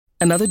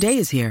Another day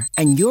is here,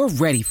 and you're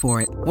ready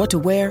for it. What to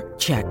wear?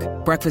 Check.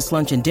 Breakfast,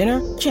 lunch, and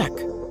dinner? Check.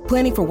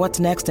 Planning for what's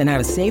next and how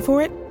to save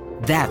for it?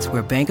 That's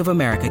where Bank of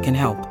America can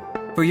help.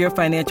 For your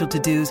financial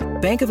to-dos,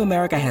 Bank of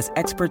America has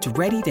experts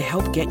ready to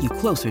help get you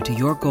closer to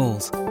your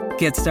goals.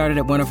 Get started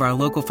at one of our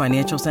local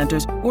financial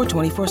centers or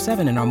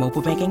 24/7 in our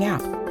mobile banking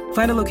app.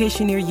 Find a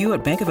location near you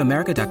at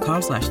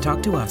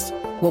bankofamerica.com/talktous.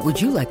 What would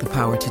you like the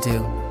power to do?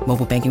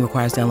 Mobile banking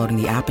requires downloading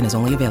the app and is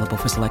only available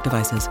for select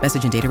devices.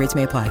 Message and data rates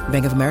may apply.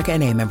 Bank of America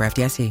N.A., member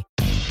FDIC.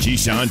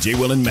 Keyshawn, J.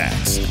 Will, and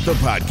Max, the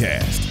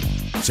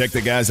podcast. Check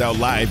the guys out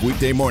live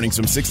weekday mornings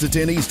from 6 to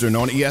 10 Eastern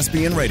on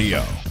ESPN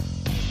Radio.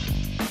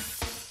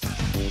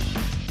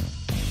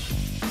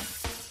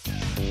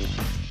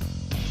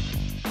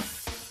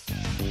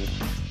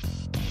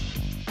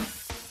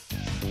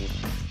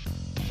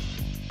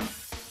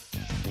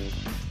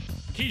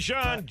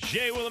 Keyshawn,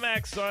 J. Will, and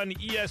Max on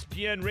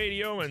ESPN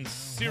Radio and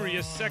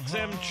Sirius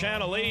XM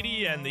Channel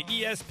 80 and the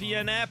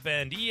ESPN app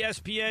and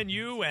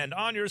ESPNU and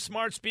on your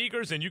smart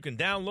speakers, and you can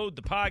download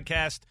the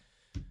podcast.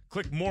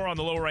 Click more on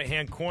the lower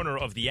right-hand corner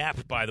of the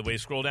app, by the way.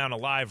 Scroll down to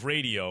Live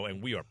Radio,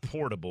 and we are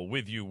portable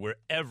with you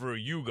wherever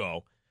you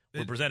go.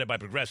 We're presented by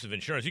Progressive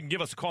Insurance. You can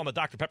give us a call on the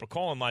Dr. Pepper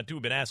call-in line, too.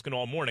 We've been asking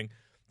all morning.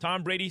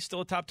 Tom Brady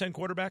still a top 10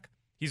 quarterback?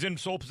 He's in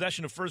sole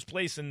possession of first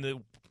place in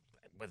the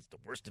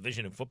worst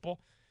division in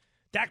football.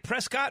 Dak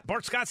Prescott,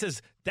 Bart Scott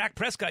says Dak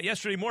Prescott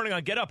yesterday morning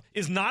on Get Up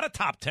is not a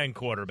top 10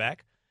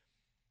 quarterback.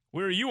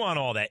 Where are you on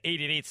all that?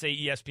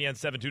 888-SAY-ESPN,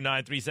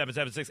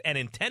 729-3776. And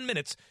in 10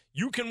 minutes,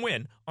 you can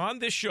win on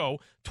this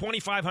show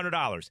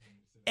 $2,500.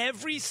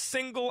 Every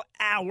single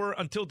hour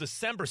until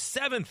December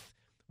 7th,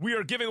 we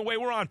are giving away.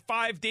 We're on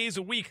 5 days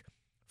a week,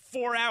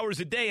 4 hours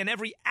a day. And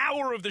every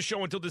hour of the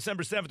show until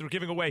December 7th, we're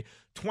giving away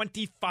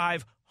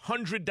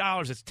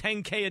 $2,500. It's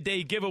 $10K a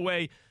day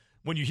giveaway.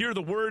 When you hear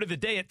the word of the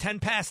day at 10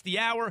 past the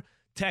hour,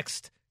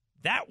 text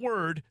that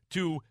word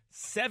to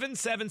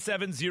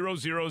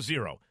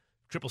 777-000.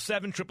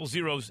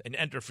 777-000 and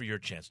enter for your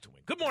chance to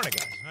win. Good morning,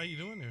 guys. How you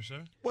doing there,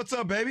 sir? What's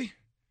up, baby?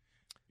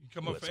 You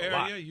come up for air,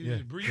 yeah?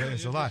 You breathe. Yeah,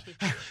 it's a lot.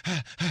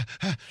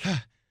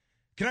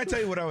 Can I tell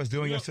you what I was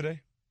doing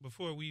yesterday?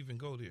 Before we even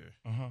go there,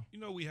 you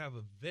know we have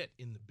a vet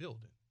in the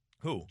building.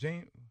 Who?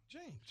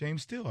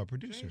 James Steele, our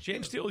producer.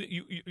 James Steele,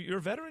 you're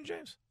a veteran,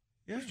 James?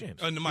 Yeah. Who's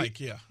James? On the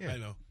mic, yeah. I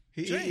know.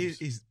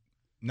 He's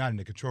not in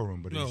the control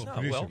room, but he's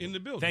producer. In the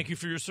building. Thank you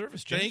for your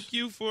service, James. Thank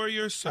you for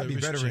your service,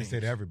 Happy Veterans James. Day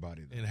to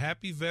everybody. Though. And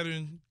happy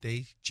Veterans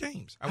Day,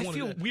 James. I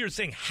feel weird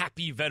saying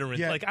happy veterans.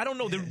 Yeah, I don't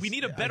know. We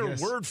need a better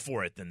word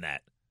for it than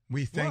that.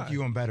 We thank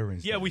you on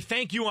Veterans Day. Yeah, we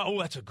thank you on. Oh,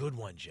 that's a good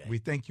one, Jay. We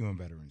thank you on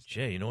Veterans Day.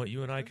 Jay, you know what?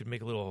 You and I could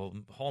make a little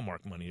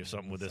Hallmark money or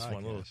something with this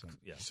one.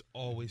 He's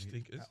always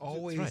thinking.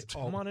 Always. Right.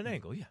 I'm on an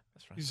angle. Yeah,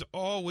 that's right. He's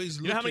always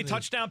looking. You know how many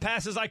touchdown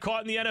passes I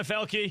caught in the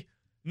NFL, Key?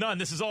 None.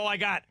 This is all I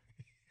got.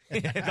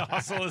 The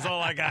hustle is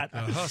all I got. The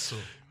hustle.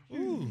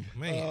 Ooh,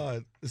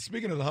 man.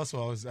 Speaking of the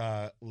hustle, I was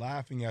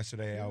laughing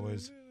yesterday. I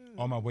was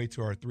on my way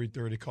to our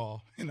 3:30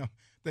 call,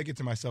 thinking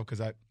to myself, because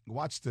I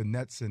watched the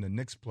Nets and the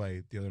Knicks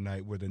play the other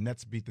night where the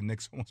Nets beat the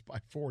Knicks almost by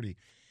 40.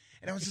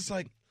 And I was just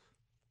like,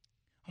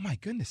 oh, my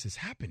goodness, it's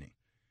happening.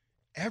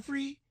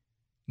 Every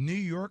New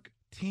York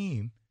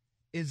team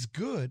is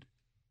good,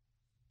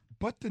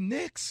 but the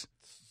Knicks.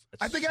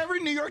 I think every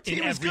New York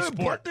team is good,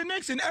 but the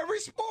Knicks in every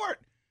sport.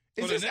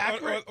 Is this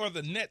accurate? Or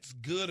the Nets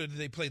good, or do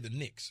they play the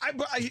Knicks?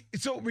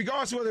 So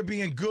regardless of whether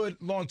being good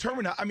long-term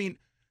or not, I mean,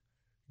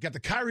 got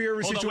the Kyrie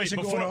Irving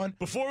situation going on.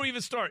 Before we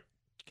even start,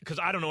 because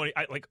I don't know,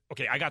 I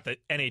got the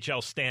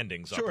NHL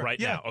standings up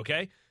right now,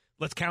 okay?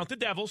 Let's count the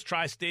Devils,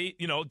 Tri-State,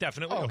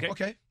 definitely,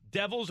 okay?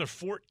 Devils are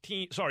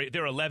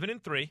they're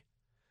 11-3.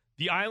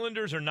 The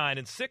Islanders are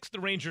 9-6. The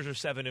Rangers are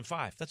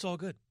 7-5. That's all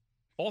good.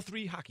 All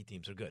three hockey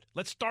teams are good.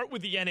 Let's start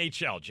with the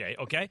NHL, Jay,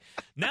 okay?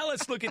 Now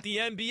let's look at the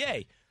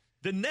NBA.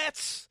 The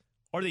Nets,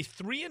 are they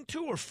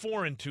 3-2 or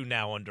 4-2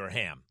 now under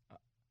Ham?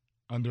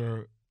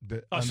 Under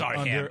the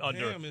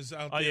Ham is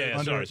out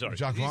there. Sorry.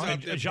 Jacques Vaughn.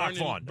 Jacques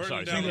Vaughn.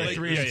 Sorry.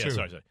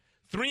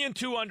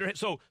 3-2 under him.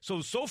 So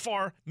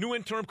far, new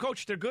interim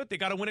coach, they're good. They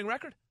got a winning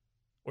record,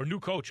 or new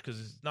coach because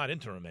it's not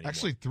interim anymore.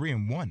 Actually,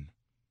 3-1,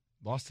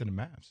 lost to the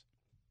Mavs.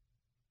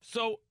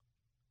 So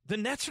the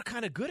Nets are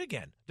kind of good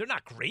again. They're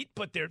not great,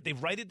 but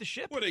they've righted the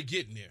ship. What are they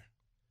getting there?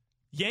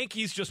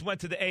 Yankees just went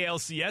to the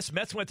ALCS.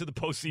 Mets went to the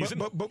postseason.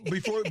 But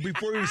before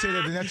we say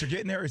that the Nets are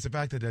getting there, it's the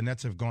fact that the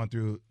Nets have gone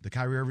through the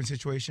Kyrie Irving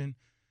situation.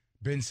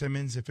 Ben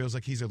Simmons, it feels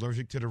like he's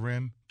allergic to the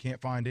rim. Can't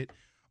find it.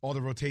 All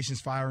the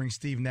rotations firing.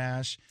 Steve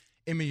Nash,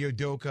 Ime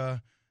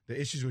Udoka, the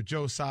issues with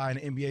Joe Tsai and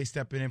the NBA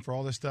stepping in for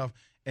all this stuff,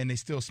 and they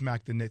still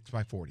smacked the Knicks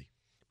by 40.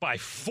 By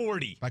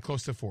 40? By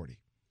close to 40.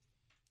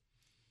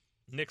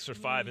 Knicks are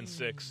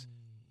 5-6.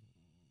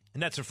 The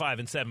Nets are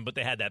 5-7, but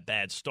they had that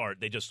bad start.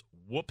 They just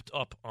whooped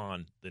up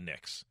on the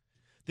Knicks.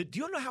 Do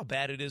you know how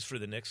bad it is for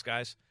the Knicks,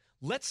 guys?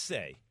 Let's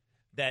say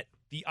that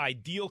the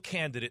ideal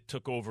candidate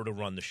took over to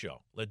run the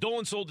show.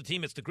 Dolan sold the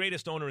team. It's the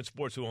greatest owner in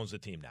sports who owns the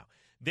team now.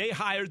 They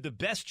hired the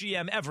best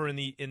GM ever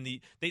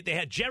they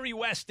had Jerry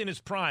West in his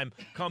prime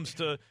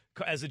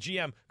as a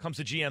GM comes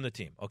to GM the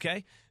team,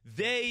 okay?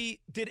 They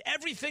did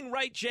everything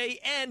right, Jay,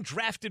 and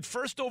drafted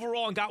first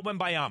overall and got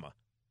Wembayama.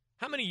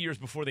 How many years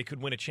before they could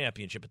win a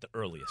championship at the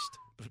earliest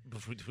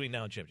between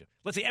now and championship?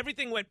 Let's say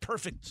everything went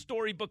perfect,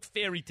 storybook,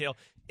 fairy tale.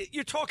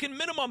 You're talking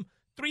minimum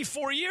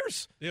 3-4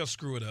 years. They'll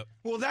screw it up.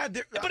 Well,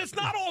 but it's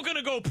not all going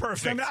to go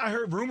perfect. I mean, I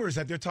heard rumors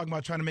that they're talking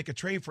about trying to make a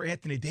trade for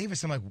Anthony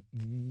Davis. I'm like,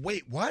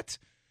 wait, what?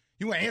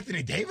 You want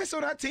Anthony Davis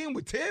on that team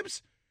with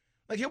Tibbs?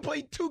 Like, he'll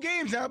play 2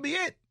 games, that'll be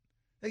it.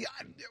 Like,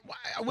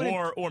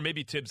 or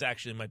maybe Tibbs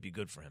actually might be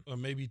good for him. Or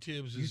maybe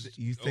Tibbs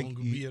is going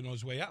to be on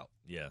his way out.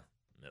 Yeah.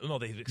 No,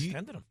 they've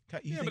extended him.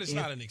 Yeah, but it's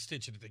not an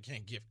extension that they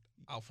can't get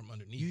out from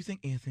underneath. Do you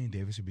think Anthony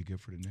Davis would be good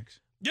for the Knicks?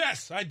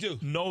 Yes, I do.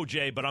 No,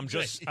 Jay, but I'm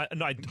just I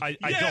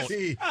yes,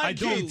 don't. I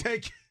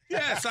don't.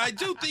 Yes, I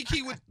do think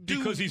he would do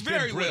because he's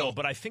very been brittle, well.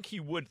 but I think he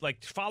would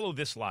follow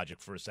this logic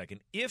for a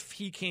second. If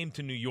he came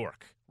to New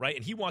York, right,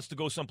 and he wants to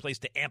go someplace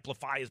to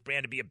amplify his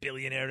brand, to be a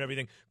billionaire and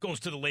everything, goes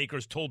to the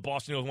Lakers, told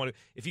Boston he doesn't want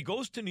to. If he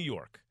goes to New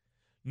York,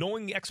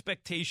 knowing the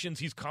expectations,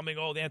 he's coming,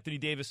 Anthony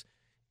Davis,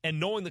 and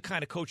knowing the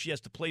kind of coach he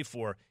has to play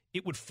for,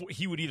 he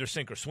would either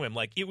sink or swim.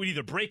 Like, it would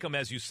either break him,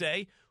 as you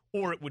say,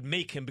 or it would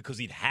make him because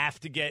he'd have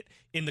to get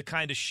in the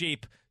kind of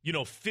shape,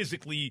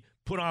 physically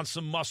put on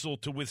some muscle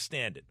to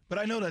withstand it. But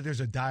I know that there's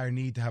a dire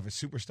need to have a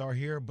superstar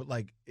here, but,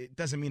 like, it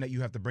doesn't mean that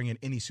you have to bring in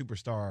any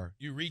superstar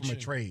from a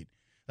trade.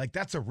 Like,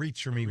 that's a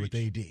reach for me with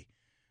AD.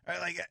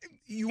 Like,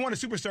 you want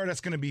a superstar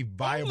that's going to be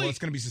viable, it's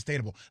going to be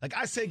sustainable. Like,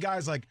 I say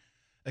guys like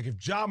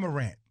if Ja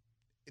Morant,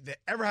 if they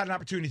ever had an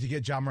opportunity to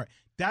get Ja Morant,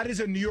 that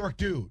is a New York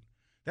dude.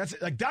 That's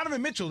like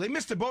Donovan Mitchell. They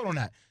missed the boat on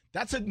that.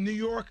 That's a New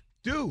York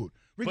dude.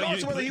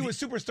 Regardless of whether he was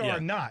superstar or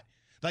not.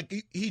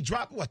 Like, he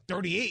dropped,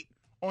 38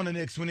 on the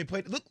Knicks when they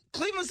played. Look,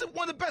 Cleveland's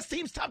one of the best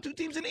teams, top 2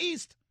 teams in the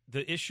East.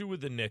 The issue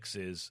with the Knicks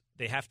is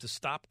they have to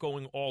stop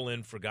going all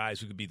in for guys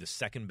who could be the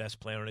second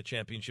best player on a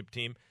championship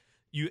team.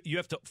 You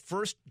have to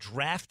first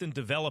draft and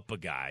develop a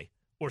guy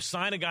or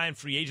sign a guy in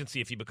free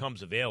agency if he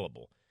becomes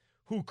available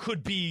who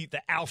could be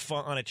the alpha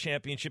on a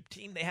championship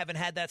team. They haven't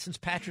had that since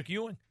Patrick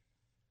Ewing.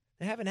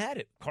 They haven't had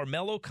it.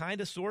 Carmelo,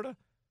 kind of, sort of.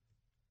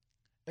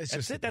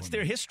 That's it. That's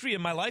their history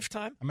in my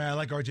lifetime. I mean, I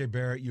like R.J.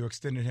 Barrett. You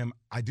extended him.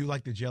 I do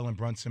like the Jalen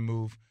Brunson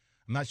move.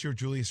 I'm not sure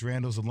Julius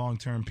Randle's a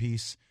long-term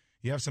piece.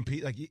 You have some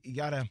like you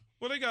gotta.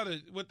 Well,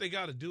 what they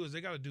gotta do is they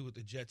gotta do what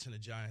the Jets and the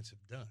Giants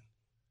have done.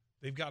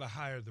 They've got to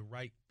hire the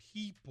right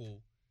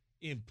people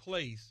in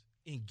place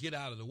and get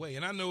out of the way.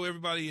 And I know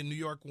everybody in New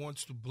York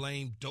wants to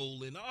blame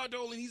Dolan. Oh,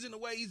 Dolan, he's in the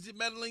way. He's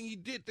meddling. He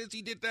did this.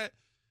 He did that.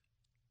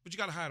 But you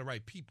got to hire the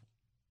right people.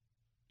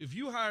 If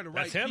you hire the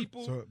right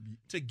people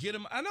to get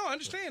him, I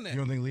understand that. You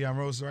don't think Leon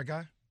Rose is the right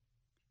guy?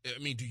 I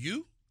mean, do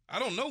you? I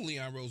don't know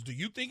Leon Rose. Do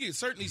you think it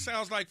certainly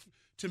sounds like,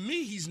 to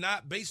me, he's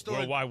not based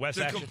on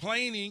the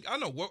complaining. I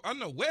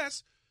know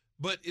Wes,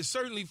 but it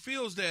certainly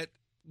feels that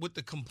with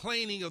the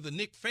complaining of the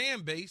Knick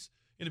fan base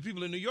and the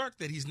people in New York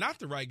that he's not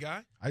the right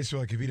guy. I just feel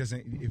like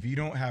if you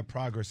don't have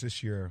progress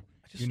this year,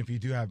 even if you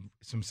do have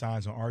some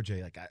signs on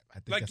RJ, I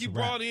think like that's you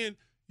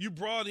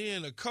brought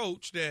in a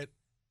coach that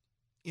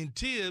in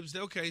Tibbs.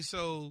 Okay,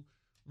 so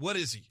what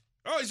is he?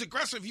 Oh, he's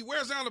aggressive. He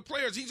wears down the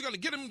players. He's going to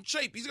get them in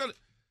shape.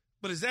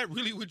 But is that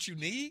really what you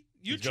need?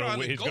 He's going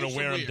to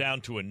wear them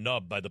down to a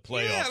nub by the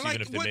playoffs,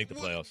 even if they make the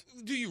playoffs.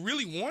 Do you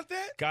really want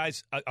that?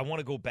 Guys, I want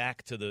to go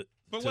back to the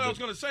 – But what I was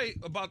going to say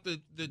about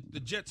the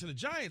Jets and the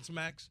Giants,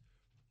 Max,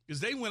 is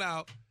they went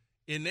out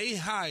and they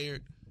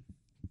hired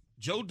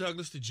Joe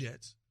Douglas, the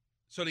Jets.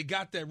 So they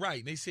got that right.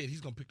 And they said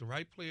he's going to pick the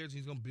right players.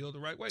 He's going to build the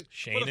right way.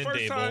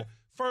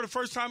 For the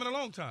first time in a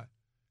long time.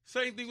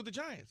 Same thing with the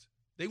Giants.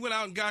 They went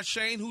out and got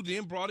Shane, who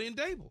then brought in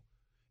Dable.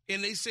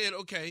 And they said,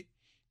 okay,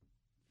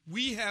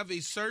 we have a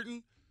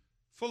certain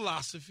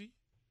philosophy.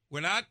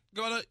 We're not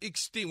going to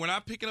extend. We're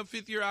not picking up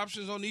fifth-year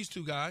options on these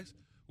two guys.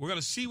 We're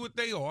going to see what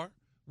they are.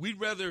 We'd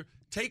rather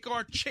take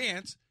our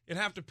chance and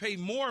have to pay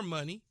more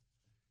money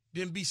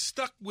than be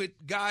stuck with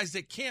guys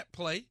that can't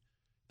play.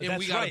 And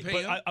we got to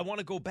pay them. I want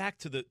to go back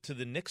to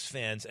the Knicks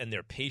fans and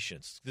their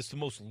patience. This is the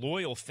most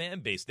loyal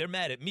fan base. They're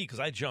mad at me because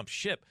I jumped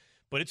ship.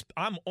 But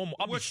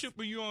what ship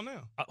are you on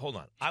now? Hold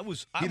on.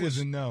 He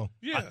doesn't know.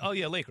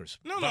 Yeah. Lakers.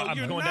 No, I'm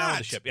you're going not. down with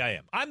the ship. Yeah, I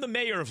am. I'm the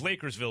mayor of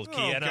Lakersville,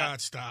 Key.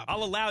 Stop.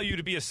 I'll allow you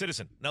to be a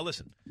citizen. Now,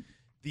 listen.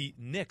 The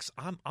Knicks,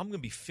 I'm going to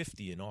be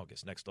 50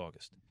 next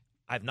August.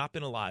 I've not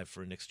been alive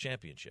for a Knicks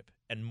championship.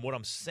 And what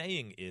I'm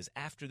saying is,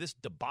 after this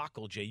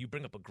debacle, Jay, you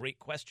bring up a great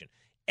question.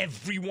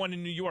 Everyone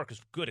in New York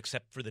is good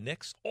except for the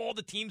Knicks. All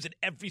the teams in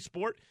every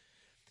sport.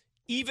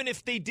 Even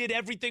if they did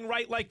everything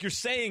right, like you're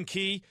saying,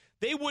 Key,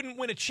 they wouldn't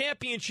win a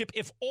championship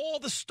if all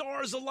the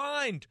stars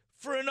aligned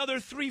for another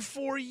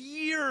 3-4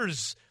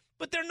 years.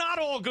 But they're not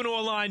all going to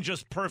align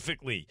just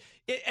perfectly.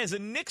 As a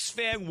Knicks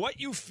fan, what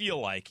you feel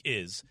like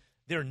is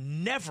they're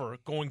never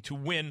going to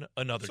win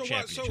another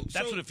championship.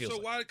 That's what it feels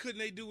like. So why couldn't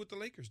they do what the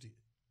Lakers did?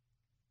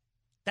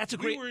 That's a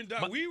great.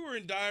 We were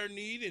in dire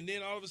need, and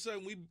then all of a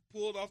sudden we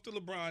pulled off the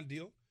LeBron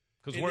deal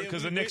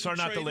because the Knicks are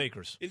not the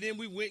Lakers. And then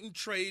we went and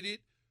traded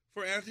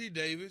for Anthony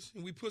Davis,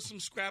 and we put some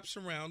scraps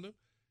around him,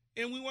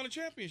 and we won a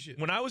championship.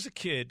 When I was a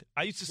kid,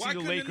 I used to see the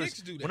Lakers. The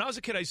Knicks do that? When I was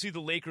a kid, I used to see the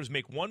Lakers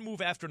make one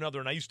move after another,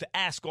 and I used to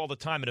ask all the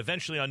time, and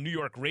eventually on New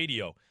York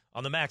radio,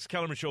 on the Max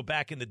Kellerman Show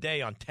back in the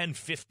day on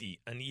 1050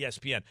 on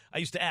ESPN, I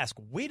used to ask,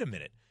 wait a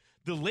minute.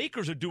 The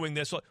Lakers are doing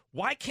this.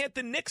 Why can't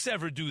the Knicks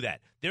ever do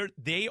that?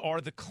 They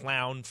are the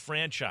clown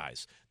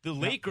franchise. The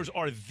Lakers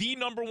are the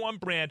number one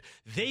brand.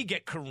 They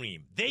get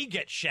Kareem. They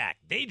get Shaq.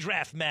 They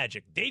draft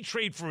Magic. They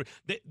trade for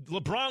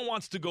LeBron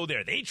wants to go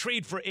there. They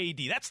trade for AD.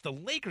 That's the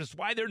Lakers.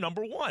 Why they're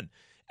number one.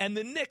 And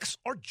the Knicks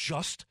are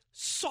just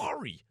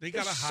sorry. They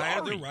got to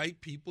hire the right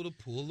people to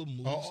pull the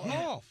moves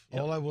off.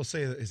 All I will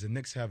say is the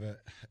Knicks have an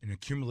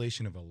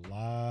accumulation of a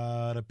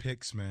lot of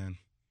picks, man.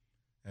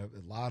 A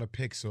lot of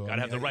picks. So got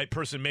to have the right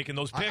person making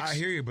those picks. I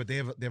hear you, but they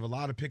have a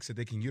lot of picks that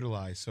they can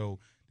utilize. So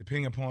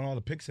depending upon all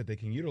the picks that they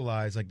can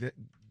utilize, like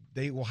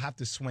they will have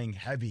to swing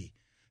heavy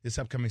this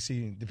upcoming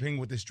season. Depending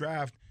with this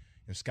draft,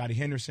 Scotty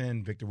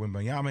Henderson, Victor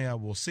Wembanyama,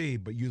 we'll see.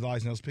 But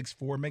utilizing those picks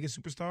for a mega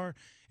superstar,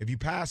 if you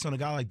pass on a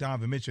guy like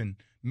Donovan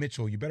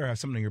Mitchell, you better have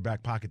something in your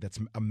back pocket that's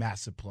a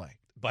massive play.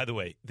 By the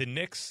way, the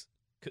Knicks,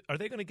 are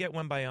they going to get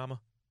Wembanyama?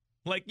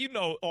 Like,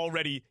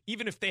 already,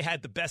 even if they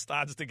had the best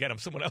odds to get him,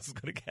 someone else is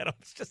going to get him.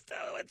 It's just,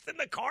 it's in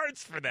the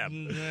cards for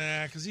them.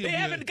 Nah, because they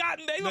haven't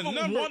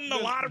won the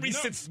lottery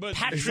since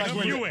Patrick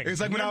Ewing. It's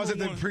like when I was at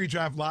the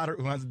pre-draft lottery,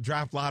 when I was at the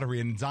draft lottery,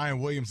 and Zion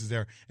Williams is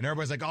there, and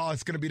everybody's like, oh,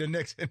 it's going to be the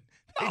Knicks. And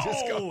they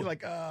just go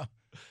like,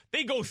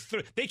 They go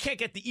through. They can't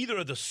get either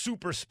of the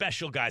super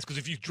special guys, because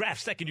if you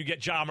draft second, you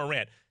get Ja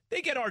Morant.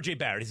 They get R.J.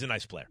 Barrett. He's a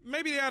nice player.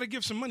 Maybe they ought to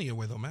give some money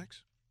away, though,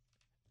 Max.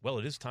 Well,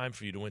 it is time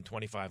for you to win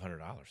 $2,500.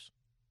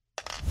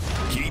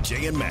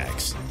 KJ and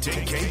Max,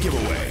 10K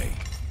giveaway.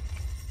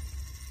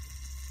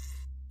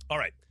 All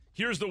right,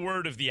 here's the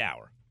word of the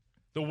hour.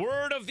 The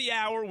word of the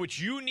hour, which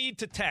you need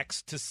to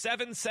text to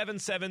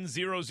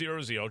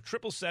 777-000,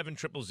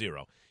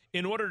 777-000,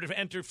 in order to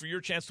enter for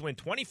your chance to win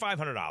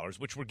 $2,500,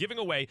 which we're giving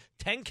away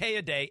 $10K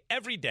a day,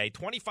 every day,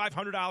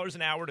 $2,500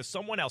 an hour to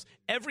someone else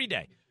every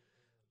day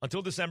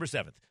until December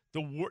 7th.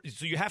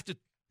 So you have to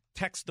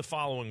text the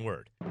following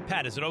word.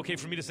 Pat, is it okay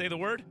for me to say the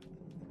word?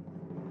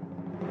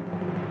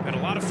 Had a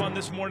lot of fun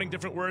this morning,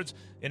 different words.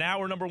 In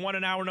hour number 1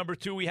 and hour number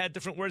 2, we had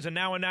different words, and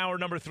now in hour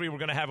number 3, we're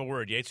going to have a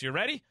word. Yates, you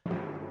ready?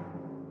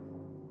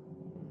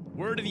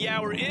 Word of the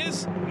hour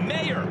is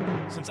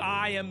mayor, since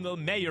I am the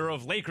mayor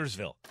of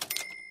Lakersville.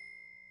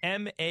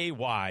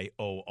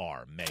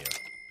 M-A-Y-O-R, mayor.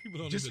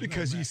 People don't just even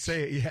because know you Max.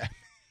 say it, yeah.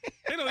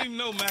 They don't even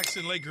know Max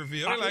in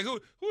Lakerville. They're like, who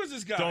is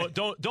this guy?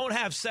 Don't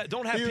have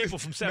people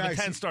from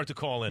 710 start to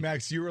call in.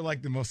 Max, you were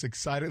like the most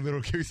excited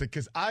little kid.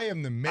 Because I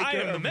am the maker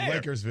of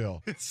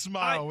Lakersville. His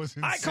smile was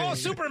insane. I call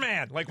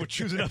Superman, like we're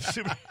choosing up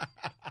Superman.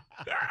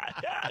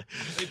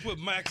 They put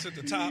Max at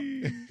the top,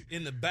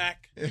 in the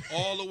back,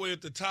 all the way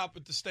at the top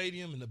at the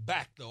stadium, in the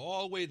back, though,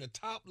 all the way to the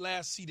top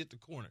last seat at the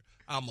corner.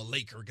 I'm a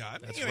Laker guy.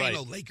 That's you right.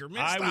 Ain't no Laker,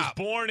 man. I Stop.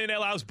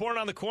 was born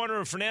on the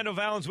corner of Fernando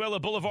Valenzuela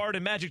Boulevard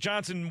and Magic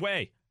Johnson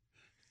Way.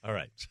 All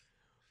right.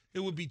 It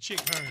would be Chick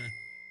Hearn.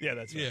 Yeah,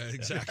 that's right. Yeah,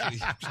 exactly.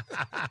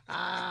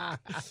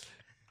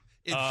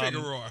 In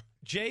Figueroa.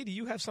 Jay, do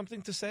you have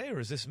something to say,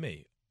 or is this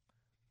me?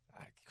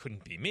 It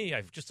couldn't be me.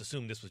 I've just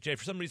assumed this was Jay.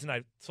 For some reason,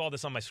 I saw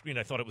this on my screen.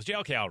 I thought it was Jay.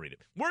 Okay, I'll read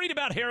it. Worried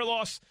about hair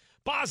loss?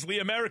 Bosley,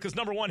 America's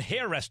 #1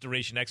 hair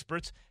restoration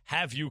experts,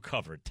 have you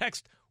covered.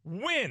 Text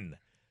WIN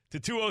to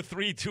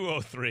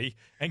 203-203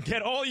 and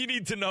get all you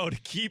need to know to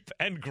keep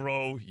and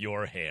grow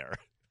your hair.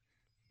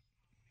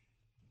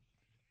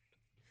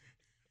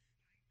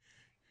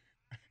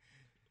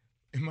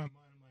 In my mind,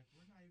 I'm like,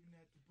 we're not even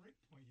at the break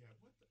point yet.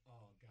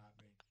 Got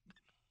me.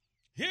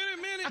 Here in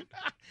a minute.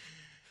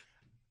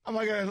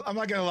 I'm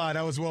not gonna lie.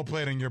 That was well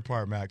played on your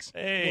part, Max.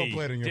 Hey, well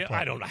played on your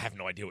part. I have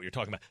no idea what you're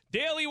talking about.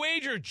 Daily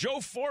Wager, Joe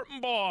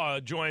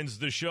Fortenbaugh joins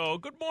the show.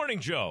 Good morning,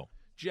 Joe.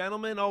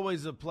 Gentlemen,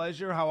 always a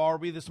pleasure. How are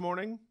we this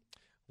morning?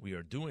 We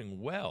are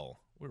doing well.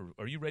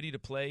 Are you ready to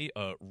play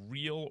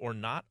real or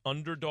not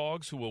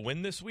underdogs who will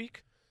win this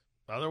week?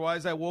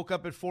 Otherwise, I woke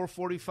up at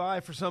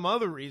 4:45 for some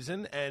other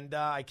reason, and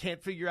I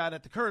can't figure out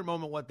at the current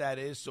moment what that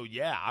is. So,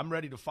 yeah, I'm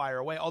ready to fire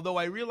away. Although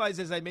I realize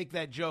as I make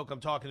that joke, I'm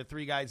talking to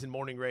 3 guys in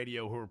morning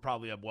radio who are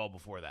probably up well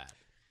before that.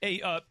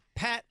 Hey,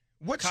 Pat.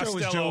 What Costello,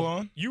 show is Joe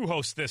on? You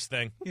host this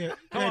thing. Yeah.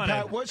 Come on,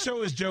 Pat, what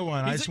show is Joe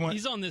on?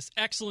 He's on this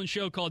excellent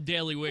show called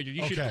Daily Wager.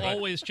 You should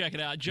always check it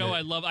out. Joe,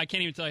 yeah. I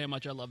can't even tell you how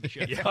much I love the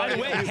show. Yeah. By the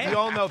way, we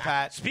all know,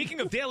 Pat. Speaking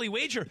of Daily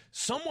Wager,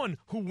 someone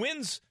who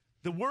wins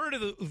the word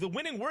of the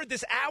winning word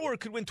this hour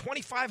could win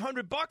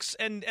 $2,500,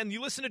 and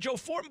you listen to Joe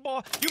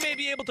Fortenbaugh, you may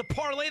be able to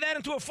parlay that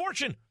into a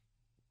fortune.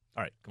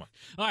 All right, come on.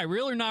 All right,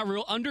 real or not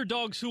real,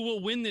 underdogs who will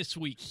win this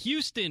week.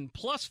 Houston,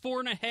 plus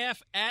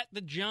 4.5 at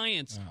the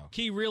Giants. Oh.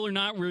 Key, real or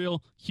not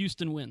real,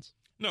 Houston wins.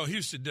 No,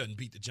 Houston doesn't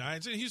beat the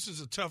Giants. And Houston's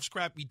a tough,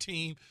 scrappy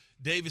team.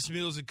 Davis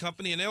Mills and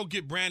company, and they'll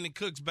get Brandon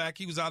Cooks back.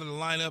 He was out of the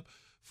lineup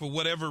for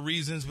whatever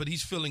reasons, but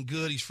he's feeling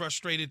good. He's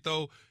frustrated,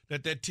 though,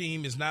 that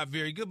team is not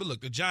very good. But,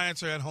 look, the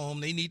Giants are at home.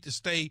 They need to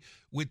stay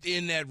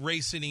within that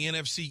race in the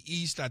NFC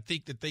East. I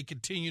think that they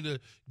continue to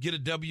get a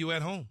W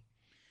at home.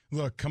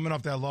 Look, coming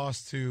off that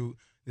loss to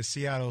the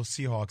Seattle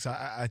Seahawks,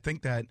 I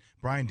think that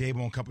Brian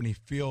Daboll and company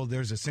feel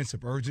there's a sense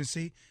of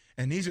urgency,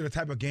 and these are the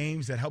type of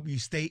games that help you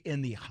stay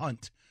in the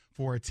hunt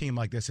for a team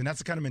like this. And that's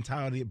the kind of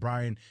mentality that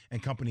Brian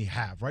and company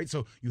have, right?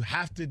 So you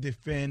have to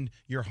defend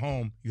your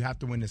home. You have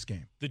to win this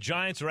game. The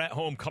Giants are at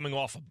home coming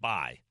off a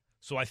bye,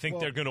 so I think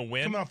they're going to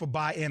win. Coming off a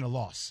bye and a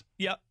loss.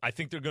 Yeah, I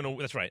think they're going to –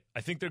 that's right.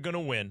 I think they're going to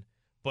win,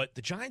 but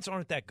the Giants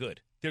aren't that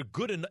good. They're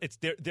good enough.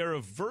 They're a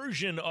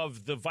version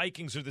of the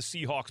Vikings or the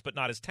Seahawks, but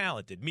not as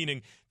talented,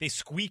 meaning they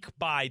squeak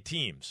by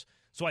teams.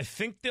 So I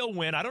think they'll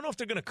win. I don't know if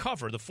they're going to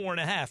cover the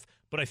 4.5,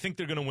 but I think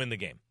they're going to win the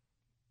game.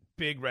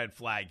 Big red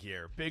flag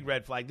here. Big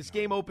red flag. This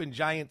game opened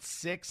Giants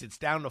 6. It's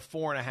down to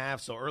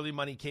 4.5, so early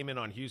money came in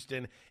on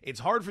Houston.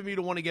 It's hard for me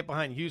to want to get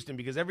behind Houston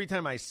because every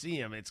time I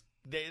see them,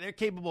 they're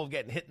capable of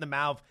getting hit in the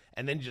mouth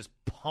and then just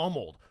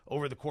pummeled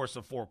over the course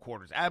of 4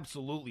 quarters.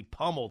 Absolutely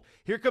pummeled.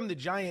 Here come the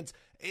Giants.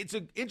 It's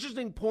an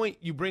interesting point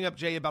you bring up,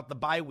 Jay, about the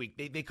bye week.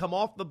 They come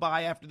off the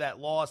bye after that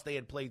loss. They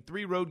had played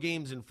 3 road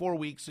games in 4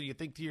 weeks, so you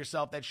think to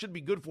yourself, that should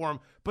be good for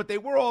them. But they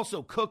were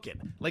also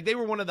cooking. Like, they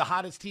were one of the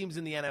hottest teams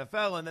in the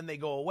NFL, and then they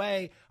go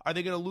away. Are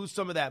they going to lose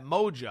some of that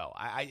mojo?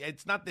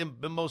 It's not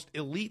the most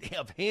elite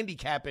of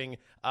handicapping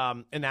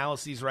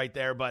analyses right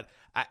there, but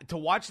to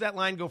watch that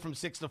line go from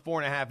 6 to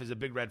 4.5 is a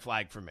big red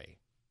flag for me.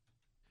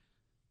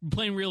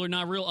 Playing real or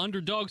not real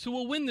underdogs who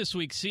will win this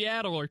week.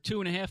 Seattle are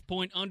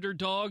 2.5-point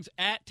underdogs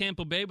at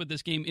Tampa Bay, but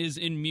this game is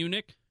in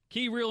Munich.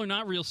 Key, real or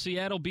not real,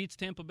 Seattle beats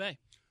Tampa Bay.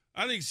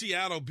 I think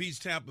Seattle beats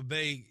Tampa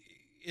Bay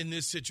in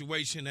this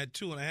situation at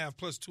 2.5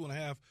 plus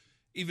 2.5,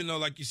 even though,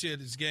 like you said,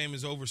 this game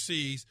is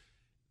overseas.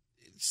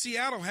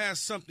 Seattle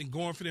has something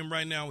going for them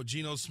right now with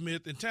Geno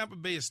Smith, and Tampa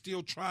Bay is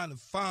still trying to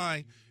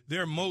find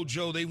their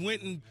mojo. They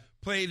went and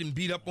played and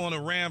beat up on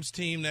a Rams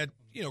team that,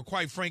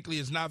 quite frankly,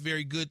 is not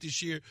very good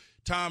this year.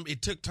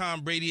 It took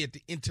Tom Brady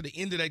to the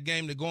end of that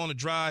game to go on a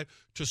drive,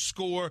 to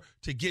score,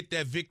 to get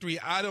that victory.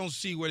 I don't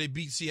see where they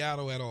beat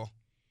Seattle at all.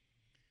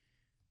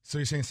 So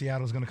you're saying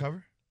Seattle's going to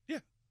cover? Yeah.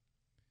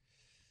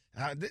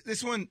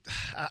 This one,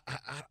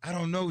 I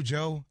don't know,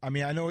 Joe. I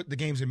mean, I know the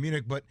game's in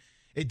Munich, but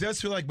it does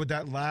feel like with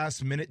that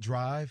last-minute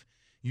drive,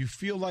 you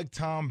feel like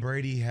Tom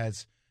Brady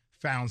has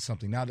found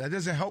something. Now, that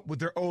doesn't help with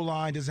their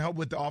O-line, doesn't help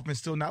with the offense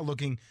still not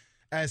looking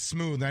as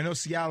smooth. I know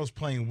Seattle's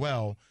playing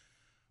well,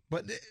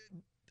 but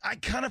I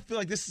kind of feel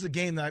like this is a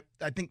game that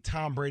I think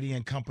Tom Brady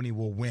and company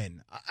will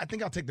win. I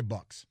think I'll take the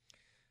Bucs.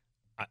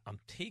 I'm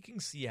taking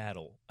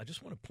Seattle. I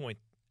just want to point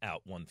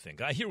out one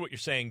thing. I hear what you're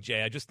saying,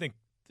 Jay. I just think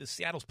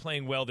Seattle's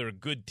playing well. They're a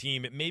good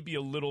team. It may be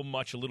a little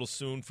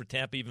soon for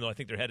Tampa, even though I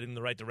think they're headed in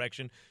the right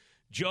direction.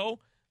 Joe,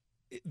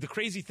 the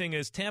crazy thing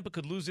is Tampa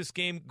could lose this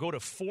game, go to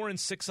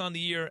 4-6 on the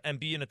year, and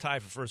be in a tie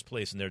for first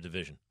place in their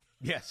division.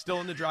 Yeah, still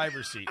in the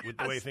driver's seat with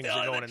the way things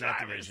are going in that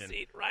division.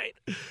 Seat, right?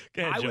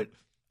 Go ahead, Joe.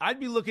 I'd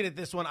be looking at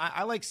this one.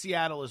 I like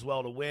Seattle as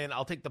well to win.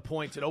 I'll take the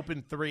points. It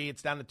opened 3.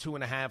 It's down to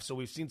 2.5, so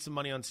we've seen some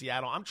money on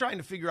Seattle. I'm trying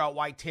to figure out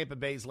why Tampa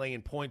Bay's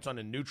laying points on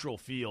a neutral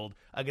field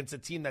against a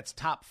team that's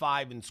top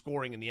 5 in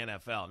scoring in the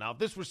NFL. Now, if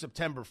this were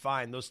September,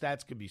 fine. Those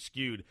stats could be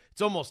skewed.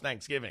 It's almost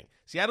Thanksgiving.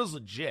 Seattle's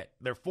legit.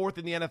 They're 4th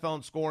in the NFL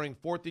in scoring,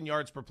 4th in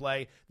yards per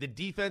play. The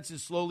defense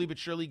is slowly but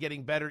surely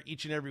getting better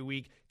each and every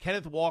week.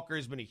 Kenneth Walker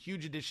has been a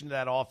huge addition to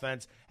that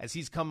offense as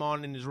he's come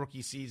on in his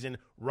rookie season,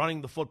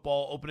 running the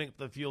football, opening up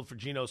the field for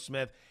Geno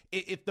Smith.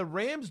 If the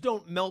Rams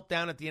don't melt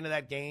down at the end of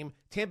that game,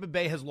 Tampa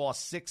Bay has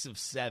lost 6 of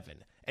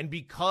 7. And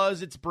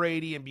because it's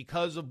Brady and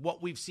because of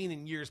what we've seen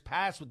in years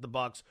past with the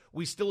Bucs,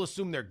 we still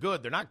assume they're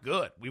good. They're not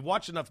good. We've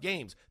watched enough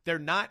games. They're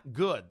not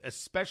good,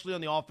 especially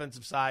on the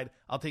offensive side.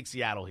 I'll take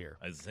Seattle here.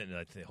 I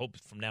hope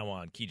from now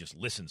on Key just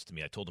listens to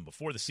me. I told him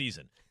before the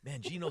season,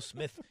 man, Geno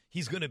Smith,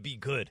 he's going to be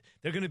good.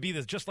 They're going to be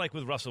this just like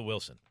with Russell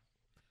Wilson.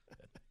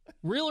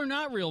 Real or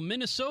not real,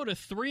 Minnesota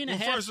 3.5.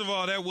 Well, first of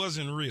all, that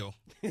wasn't real.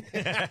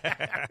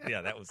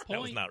 Yeah, that was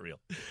not real.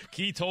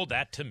 Key told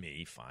that to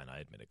me. Fine, I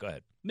admit it. Go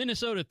ahead.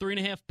 Minnesota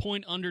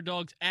 3.5-point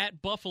underdogs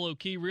at Buffalo.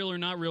 Key, real or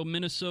not real,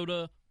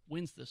 Minnesota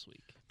wins this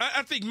week.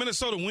 I think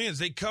Minnesota wins.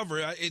 They cover.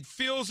 It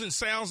feels and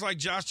sounds like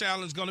Josh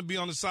Allen's going to be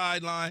on the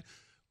sideline.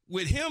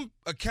 With him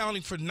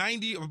accounting for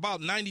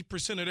about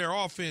 90% of their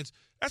offense,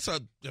 that's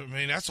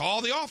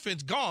all the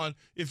offense gone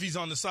if he's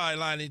on the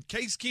sideline. And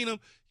Case Keenum,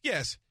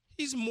 yes,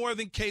 he's more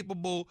than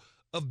capable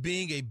of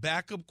being a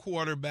backup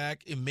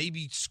quarterback and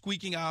maybe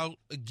squeaking out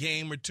a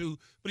game or two.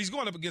 But he's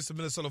going up against the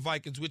Minnesota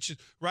Vikings, which is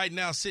right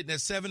now sitting at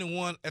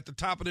 7-1 at the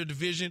top of their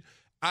division.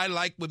 I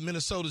like what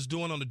Minnesota's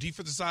doing on the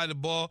defensive side of the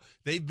ball.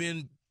 They've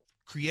been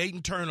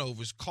creating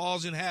turnovers,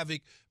 causing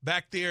havoc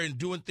back there and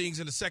doing things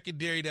in the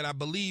secondary that I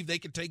believe they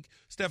can take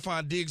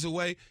Stephon Diggs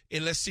away.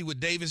 And let's see what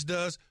Davis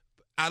does.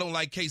 I don't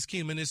like Case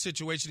Keenum in this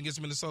situation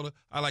against Minnesota.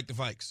 I like the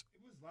Vikes.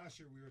 It was last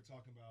year we were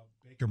talking about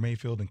Baker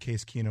Mayfield and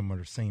Case Keenum are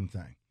the same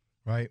thing,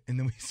 right? And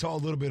then we saw a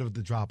little bit of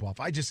the drop-off.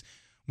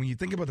 When you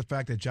think about the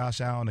fact that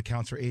Josh Allen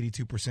accounts for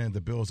 82% of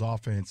the Bills'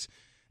 offense,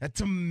 That's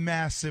a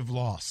massive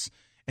loss.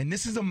 And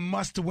this is a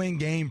must-win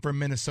game for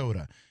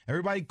Minnesota.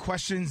 Everybody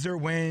questions their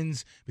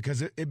wins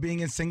because it being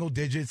in single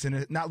digits and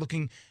it not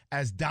looking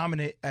as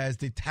dominant as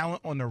the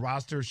talent on the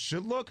roster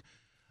should look.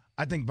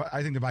 I think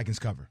the Vikings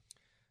cover.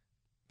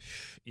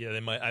 Yeah, they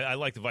might. I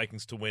like the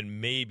Vikings to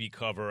win, maybe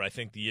cover. I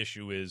think the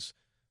issue is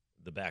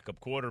the backup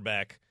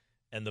quarterback,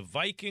 and the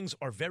Vikings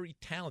are very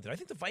talented. I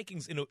think the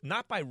Vikings,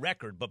 not by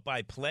record, but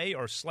by play,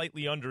 are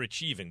slightly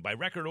underachieving. By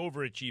record,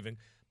 overachieving.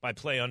 By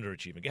play,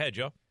 underachieving. Go ahead,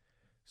 Joe.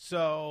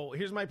 So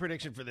here's my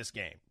prediction for this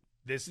game.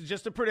 This is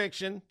just a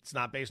prediction. It's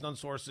not based on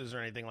sources or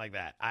anything like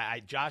that.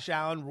 Josh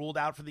Allen ruled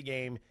out for the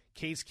game.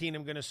 Case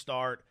Keenum going to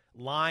start.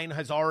 Line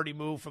has already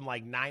moved from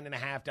like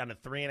 9.5 down to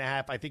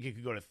 3.5. I think it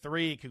could go to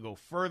 3. It could go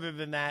further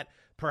than that,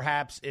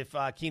 perhaps, if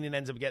Keenan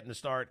ends up getting the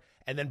start,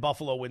 and then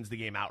Buffalo wins the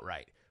game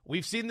outright.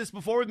 We've seen this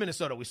before with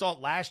Minnesota. We saw it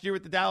last year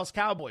with the Dallas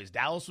Cowboys.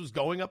 Dallas was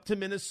going up to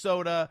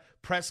Minnesota.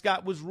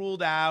 Prescott was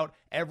ruled out.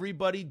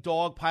 Everybody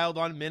dogpiled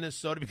on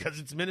Minnesota because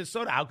it's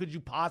Minnesota. How could you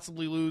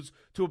possibly lose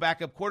to a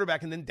backup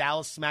quarterback? And then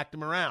Dallas smacked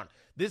them around.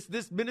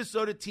 This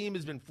Minnesota team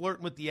has been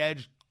flirting with the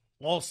edge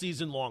all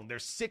season long. They're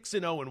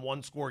 6-0 in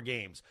one-score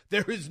games.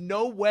 There is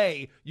no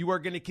way you are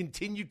going to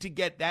continue to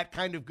get that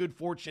kind of good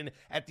fortune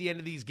at the end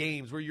of these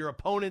games where your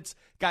opponents,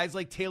 guys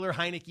like Taylor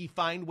Heineke,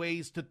 find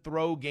ways to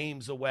throw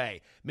games away.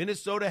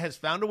 Minnesota has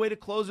found a way to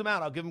close them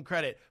out. I'll give them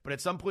credit. But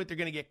at some point, they're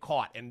going to get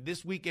caught. And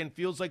this weekend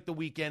feels like the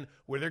weekend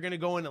where they're going to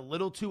go in a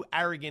little too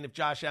arrogant if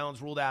Josh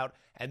Allen's ruled out,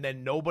 and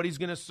then nobody's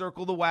going to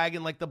circle the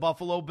wagon like the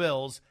Buffalo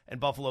Bills, and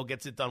Buffalo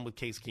gets it done with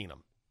Case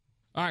Keenum.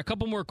 All right, a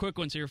couple more quick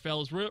ones here,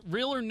 fellas.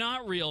 Real or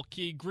not real,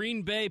 Key?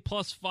 Green Bay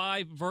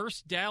 +5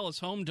 versus Dallas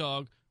home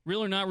dog.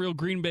 Real or not real,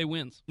 Green Bay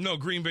wins. No,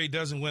 Green Bay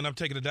doesn't win. I'm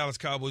taking the Dallas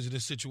Cowboys in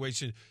this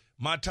situation.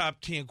 My top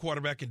 10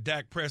 quarterback in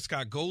Dak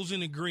Prescott goes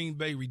into Green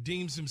Bay,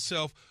 redeems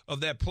himself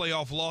of that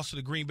playoff loss to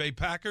the Green Bay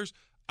Packers.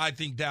 I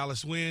think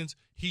Dallas wins.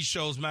 He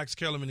shows Max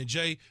Kellerman and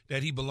Jay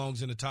that he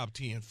belongs in the top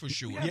 10 for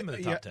sure. Yeah, in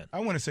the top 10.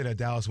 I want to say that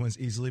Dallas wins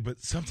easily,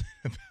 but something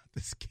about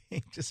this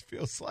game just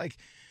feels like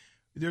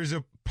there's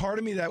a part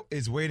of me that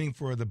is waiting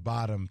for the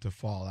bottom to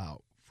fall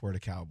out for the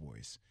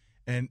Cowboys.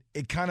 And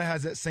it kind of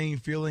has that same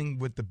feeling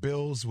with the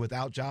Bills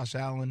without Josh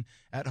Allen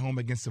at home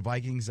against the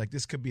Vikings. Like,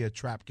 this could be a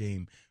trap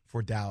game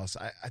for Dallas.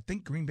 I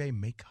think Green Bay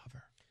may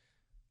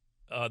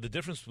cover. The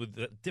difference with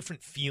the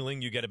different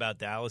feeling you get about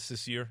Dallas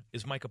this year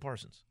is Micah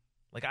Parsons.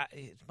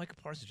 Micah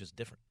Parsons is just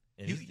different.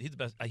 And he's the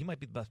best. He might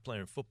be the best player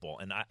in football.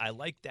 And I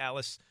like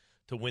Dallas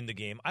to win the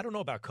game. I don't know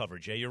about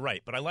coverage, Jay. You're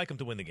right. But I like him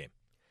to win the game.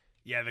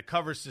 Yeah, the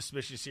cover's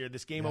suspicious here.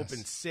 This game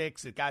opened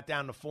 6. It got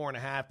down to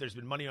 4.5. There's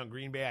been money on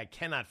Green Bay. I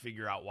cannot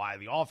figure out why.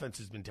 The offense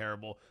has been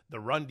terrible.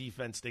 The run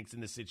defense stinks in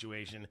this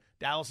situation.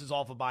 Dallas is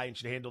off a bye and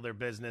should handle their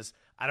business.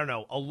 I don't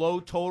know. A low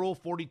total,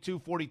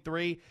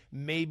 42-43.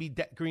 Maybe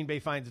Green Bay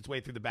finds its way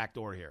through the back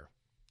door here.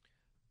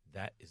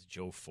 That is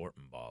Joe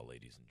Fortenbaugh,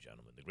 ladies and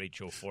gentlemen. The great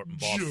Joe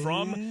Fortenbaugh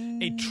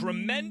from a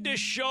tremendous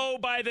show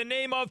by the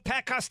name of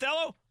Pat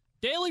Costello.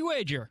 Daily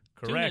Wager.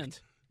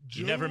 Correct.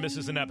 He never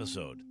misses an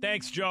episode.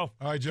 Thanks, Joe.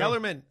 All right, Joe.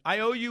 Kellerman, I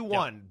owe you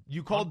one.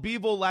 You called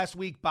Bevel last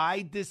week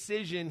by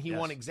decision. He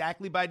won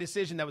exactly by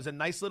decision. That was a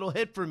nice little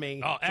hit for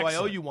me. Oh, so I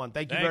owe you one.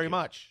 Thank you very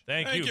much.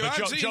 Thank you.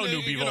 But Joe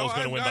knew Bevel was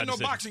going to win by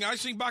decision. Boxing. I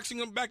seen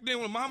boxing back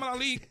then with Muhammad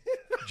Ali.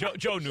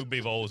 Joe knew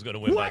Bevel was going to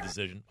win by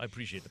decision. I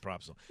appreciate the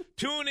props.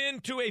 Tune in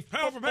to a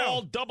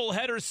football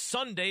doubleheader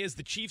Sunday as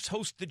the Chiefs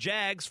host the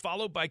Jags,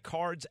 followed by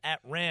Cards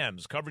at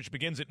Rams. Coverage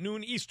begins at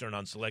noon Eastern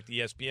on select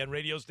ESPN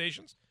radio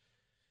stations.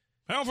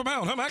 Pound for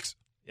pound, huh, Max?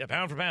 Yeah,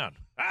 pound for pound.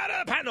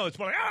 No, it's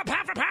more like,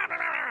 pound for pound.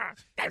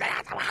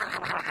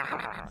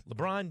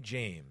 LeBron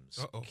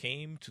James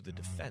came to the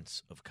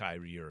defense of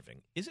Kyrie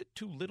Irving. Is it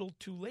too little,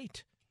 too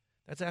late?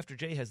 That's after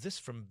Jay has this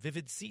from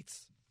Vivid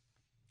Seats.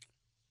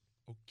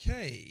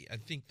 Okay, I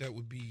think that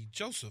would be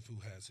Joseph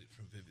who has it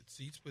from Vivid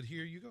Seats, but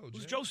here you go, Jay.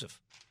 Who's Joseph?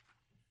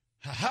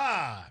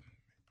 Ha-ha!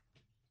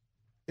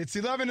 It's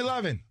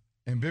 11/11,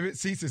 and Vivid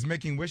Seats is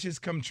making wishes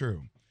come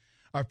true.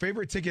 Our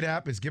favorite ticket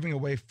app is giving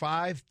away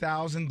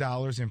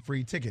 $5,000 in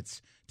free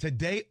tickets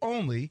today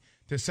only.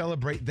 To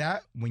celebrate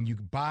that, when you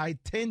buy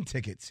 10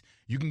 tickets,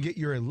 you can get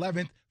your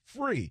 11th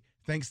free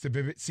thanks to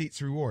Vivid Seats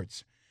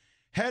Rewards.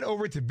 Head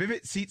over to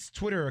Vivid Seats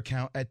Twitter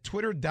account at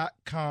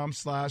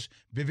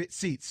twitter.com/Vivid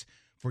Seats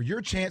for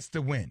your chance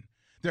to win.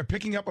 They're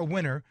picking a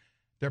winner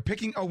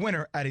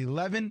at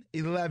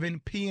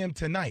 11:11 p.m.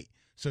 tonight,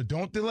 so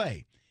don't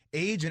delay.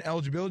 Age and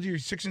eligibility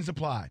restrictions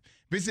apply.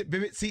 Visit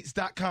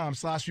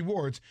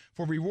vividseats.com/rewards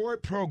for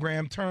reward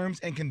program terms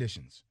and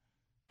conditions.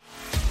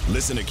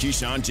 Listen to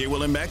Keyshawn, J.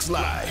 Will, and Max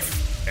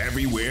live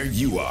everywhere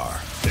you are.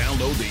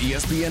 Download the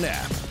ESPN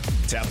app.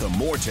 Tap the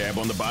More tab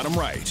on the bottom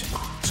right.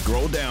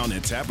 Scroll down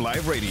and tap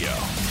Live Radio.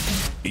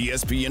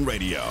 ESPN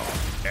Radio,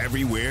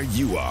 everywhere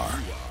you are.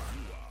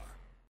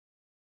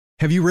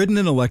 Have you ridden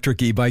an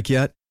electric e-bike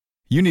yet?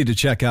 You need to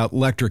check out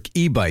Electric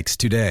E-Bikes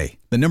today,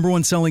 the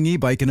 #1 selling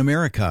e-bike in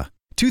America.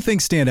 Two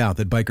things stand out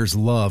that bikers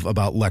love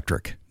about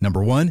Electric.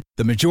 Number one,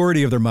 the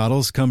majority of their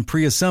models come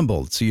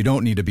pre-assembled, so you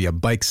don't need to be a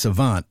bike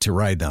savant to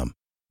ride them.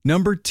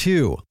 Number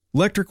two,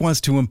 Lectric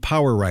wants to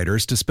empower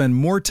riders to spend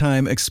more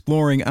time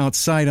exploring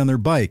outside on their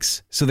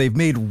bikes, so they've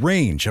made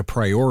range a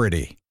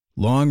priority.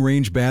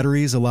 Long-range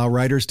batteries allow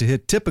riders to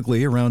hit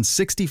typically around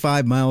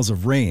 65 miles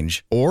of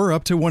range or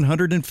up to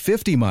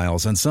 150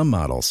 miles on some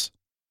models.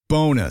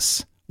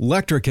 Bonus,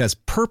 Lectric has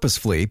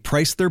purposefully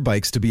priced their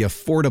bikes to be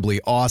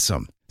affordably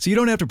awesome, so you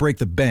don't have to break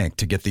the bank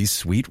to get these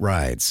sweet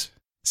rides.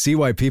 See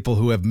why people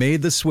who have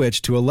made the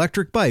switch to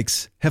electric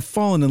bikes have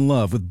fallen in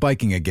love with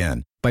biking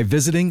again by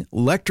visiting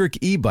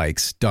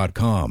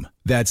lectricebikes.com.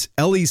 That's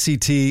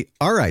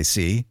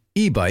LECTRIC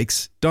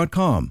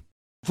ebikes.com.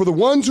 For the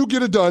ones who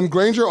get it done,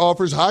 Grainger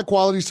offers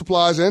high-quality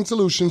supplies and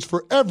solutions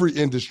for every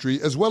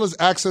industry, as well as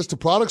access to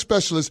product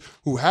specialists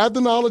who have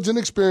the knowledge and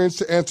experience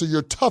to answer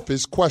your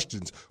toughest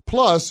questions.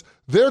 Plus,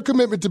 their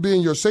commitment to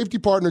being your safety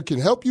partner can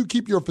help you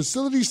keep your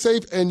facility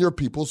safe and your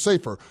people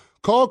safer.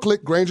 Call,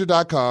 click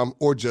Grainger.com,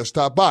 or just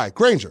stop by.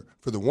 Grainger,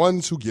 for the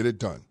ones who get it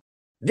done.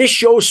 This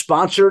show is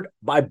sponsored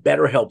by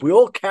BetterHelp. We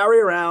all carry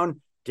around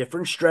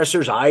different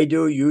stressors. I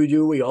do, you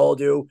do, we all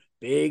do.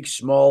 Big,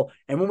 small,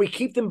 and when we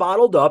keep them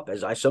bottled up,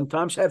 as I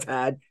sometimes have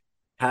had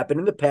happen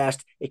in the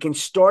past, it can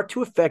start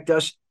to affect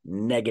us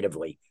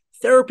negatively.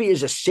 Therapy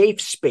is a safe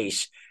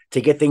space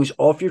to get things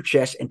off your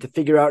chest and to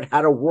figure out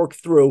how to work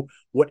through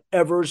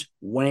whatever's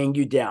weighing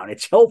you down.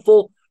 It's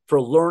helpful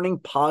for learning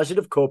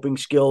positive coping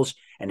skills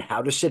and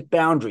how to set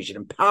boundaries. It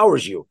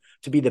empowers you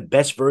to be the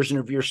best version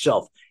of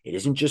yourself. It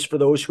isn't just for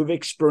those who have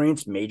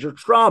experienced major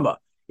trauma.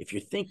 If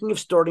you're thinking of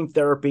starting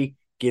therapy,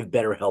 give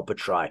BetterHelp a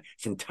try.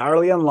 It's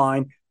entirely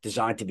online,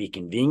 designed to be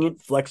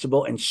convenient,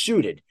 flexible, and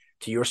suited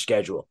to your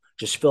schedule.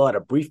 Just fill out a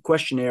brief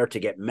questionnaire to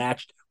get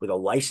matched with a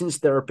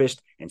licensed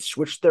therapist and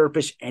switch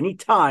therapists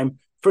anytime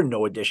for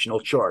no additional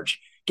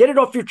charge. Get it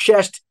off your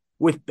chest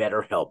with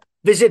BetterHelp.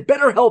 Visit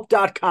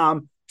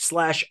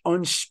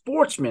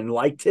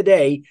BetterHelp.com/unsportsmanlike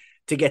today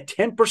to get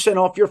 10%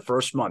 off your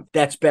first month.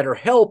 That's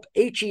BetterHelp,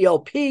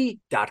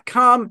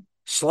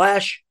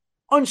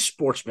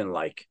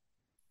 HELP.com/unsportsmanlike.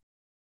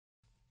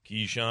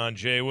 Keyshawn,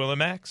 J.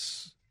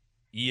 Willimax,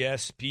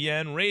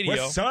 ESPN Radio.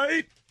 West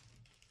Side.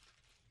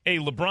 Hey,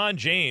 LeBron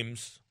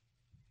James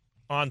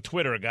on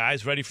Twitter,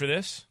 guys. Ready for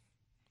this?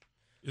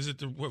 Is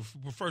it well,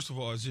 first of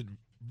all, is it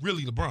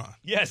really LeBron?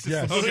 Yes.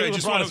 Yes. It's Okay, LeBron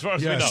just wanna- as far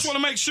as yes. we know. Just want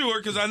to make sure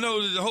because I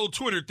know that the whole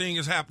Twitter thing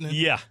is happening.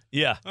 Yeah.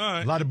 All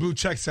right. A lot of blue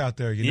checks out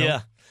there, you know?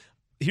 Yeah.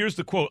 Here's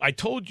the quote. I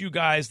told you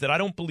guys that I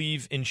don't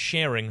believe in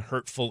sharing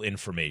hurtful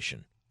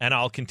information, and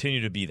I'll continue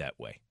to be that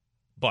way.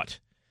 But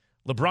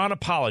LeBron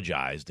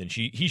apologized, and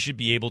he should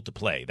be able to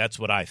play. That's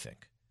what I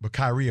think. But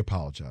Kyrie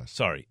apologized.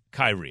 Sorry,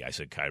 Kyrie. I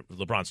said Kyrie.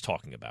 LeBron's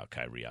talking about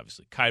Kyrie,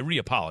 obviously. Kyrie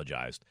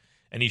apologized,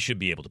 and he should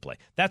be able to play.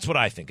 That's what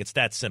I think. It's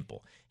that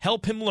simple.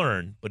 Help him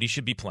learn, but he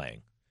should be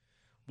playing.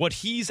 What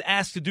he's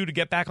asked to do to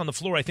get back on the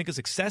floor, I think, is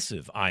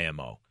excessive,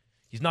 IMO.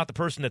 He's not the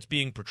person that's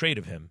being portrayed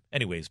of him.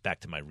 Anyways,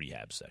 back to my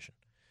rehab session.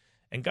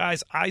 And,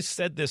 guys, I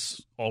said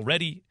this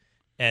already.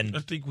 And I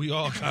think we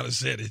all kind of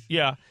said it.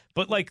 Yeah,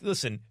 but, like,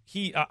 listen,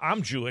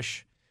 I'm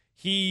Jewish.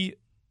 He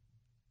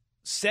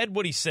said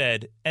what he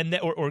said, and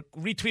or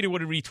retweeted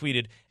what he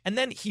retweeted, and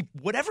then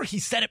whatever he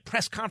said at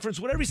press conference,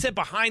 whatever he said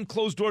behind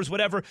closed doors,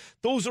 whatever,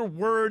 those are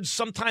words.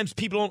 Sometimes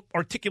people don't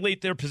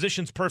articulate their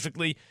positions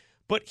perfectly,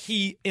 but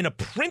he, in a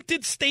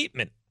printed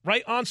statement,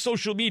 right on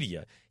social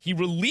media, he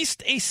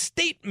released a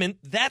statement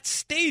that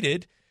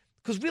stated,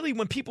 because really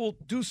when people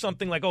do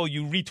something like, oh,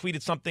 you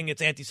retweeted something,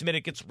 it's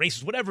anti-Semitic, it's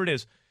racist, whatever it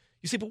is,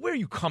 you say, but where are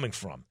you coming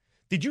from?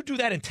 Did you do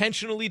that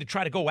intentionally to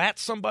try to go at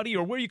somebody,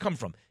 or where you come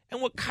from?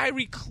 And what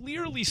Kyrie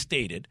clearly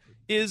stated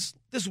is,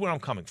 this is where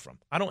I'm coming from.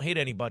 I don't hate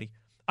anybody.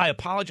 I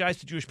apologize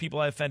to Jewish people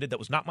I offended. That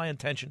was not my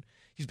intention.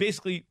 He's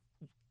basically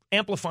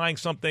amplifying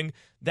something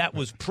that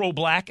was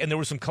pro-black, and there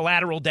was some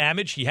collateral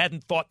damage. He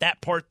hadn't thought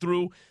that part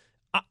through.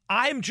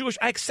 I am Jewish.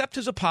 I accept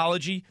his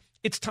apology.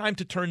 It's time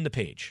to turn the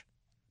page.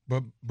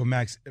 But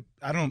Max,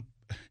 I don't.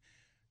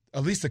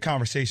 At least the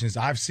conversations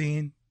I've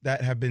seen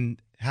that have been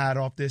had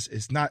off this,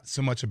 it's not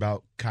so much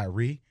about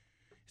Kyrie.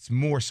 It's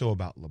more so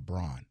about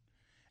LeBron.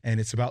 And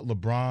it's about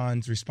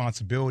LeBron's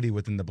responsibility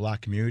within the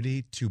black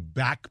community to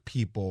back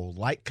people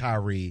like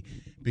Kyrie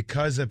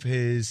because of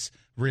his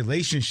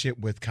relationship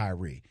with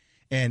Kyrie.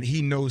 And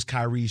he knows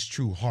Kyrie's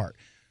true heart.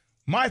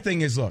 My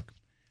thing is, look,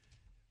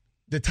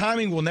 the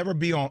timing will never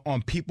be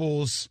on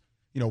people's,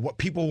 what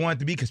people want it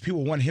to be, because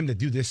people want him to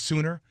do this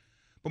sooner.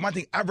 But my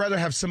thing, I'd rather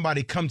have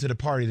somebody come to the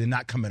party than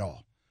not come at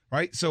all,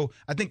 right? So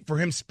I think for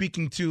him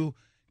speaking to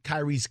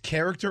Kyrie's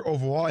character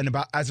overall and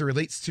about as it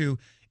relates to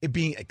it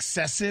being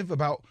excessive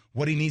about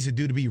what he needs to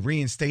do to be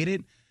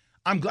reinstated,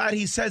 I'm glad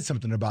he said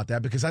something about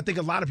that, because I think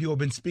a lot of people have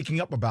been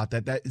speaking up about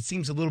that it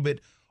seems a little bit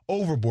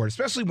overboard,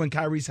 especially when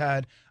Kyrie's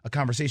had a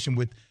conversation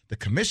with the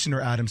commissioner,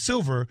 Adam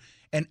Silver,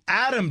 and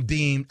Adam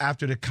deemed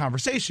after the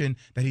conversation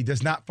that he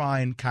does not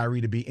find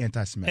Kyrie to be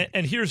anti-Semitic.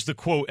 And here's the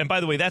quote. And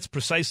by the way, that's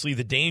precisely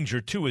the danger,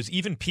 too, is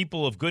even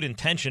people of good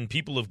intention,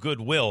 people of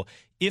goodwill,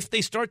 if they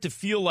start to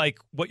feel like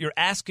what you're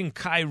asking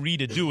Kyrie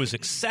to do is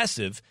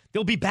excessive,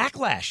 there'll be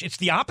backlash. It's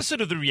the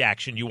opposite of the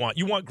reaction you want.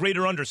 You want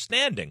greater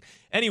understanding.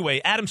 Anyway,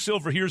 Adam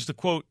Silver, here's the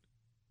quote,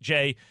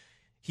 Jay.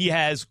 He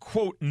has,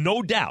 quote,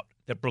 no doubt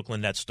that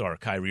Brooklyn Nets star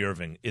Kyrie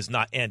Irving is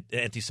not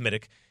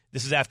anti-Semitic.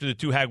 This is after the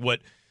two had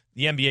what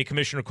the NBA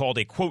commissioner called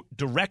a, quote,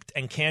 direct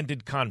and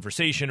candid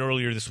conversation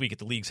earlier this week at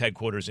the league's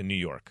headquarters in New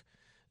York.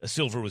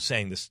 Silver was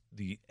saying this,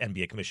 the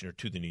NBA commissioner,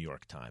 to the New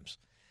York Times.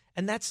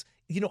 And that's,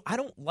 I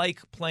don't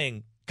like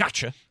playing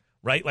gotcha,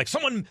 right? Like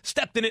someone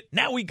stepped in it,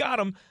 now we got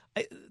him.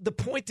 The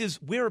point is,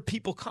 where are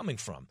people coming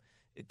from?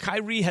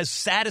 Kyrie has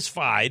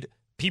satisfied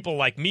people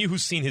like me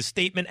who's seen his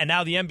statement, and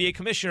now the NBA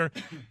commissioner,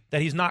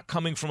 that he's not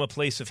coming from a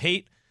place of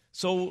hate.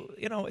 So,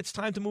 it's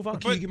time to move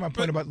on. Can you get my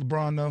point about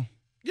LeBron, though?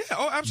 Yeah,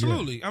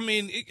 absolutely. Yeah. I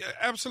mean,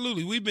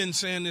 absolutely. We've been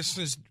saying this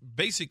since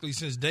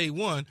day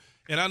one.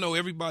 And I know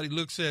everybody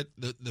looks at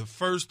the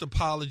first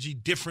apology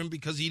different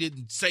because he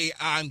didn't say,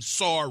 I'm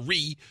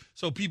sorry.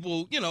 So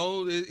people,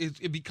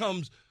 it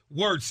becomes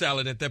word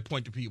salad at that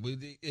point to people.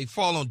 They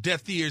fall on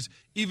deaf ears,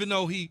 even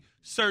though he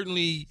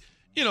certainly,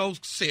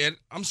 said,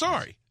 I'm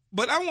sorry.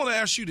 But I want to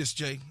ask you this,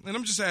 Jay, and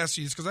I'm just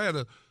asking you this because I had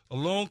a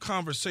long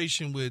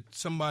conversation with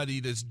somebody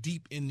that's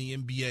deep in the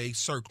NBA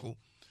circle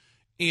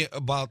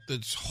about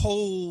this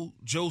whole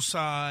Joe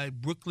Tsai,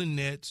 Brooklyn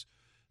Nets,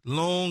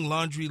 long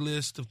laundry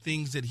list of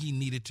things that he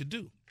needed to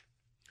do.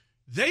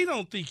 They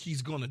don't think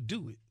he's going to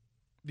do it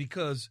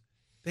because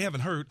they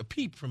haven't heard a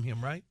peep from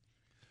him, right?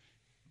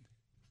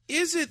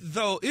 Is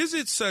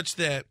it such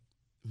that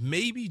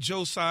maybe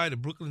Joe Tsai, the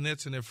Brooklyn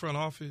Nets in their front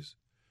office,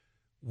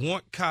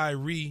 want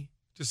Kyrie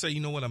to say, you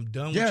know what, I'm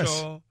done with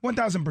y'all?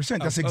 1,000%.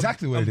 That's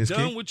exactly what it is, I'm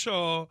done kid. with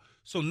y'all.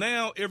 So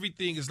now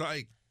everything is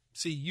like,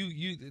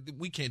 see,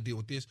 we can't deal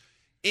with this.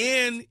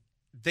 And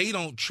they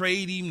don't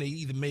trade him. They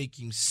either make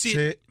him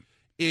sit.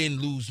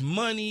 And lose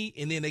money,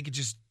 and then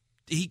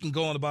he can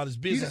go on about his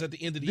business at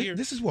the end of the year.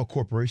 This is what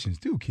corporations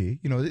do, Key.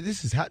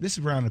 This is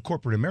around in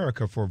corporate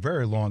America for a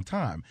very long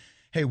time.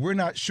 Hey, we're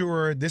not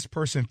sure this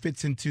person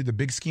fits into the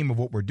big scheme of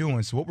what we're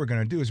doing, so what we're going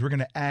to do is we're going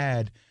to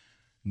add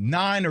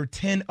 9 or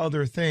 10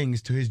 other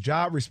things to his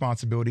job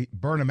responsibility,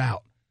 burn him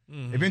out.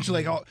 Mm-hmm.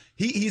 Eventually,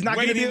 he's not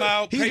going to be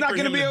able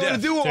to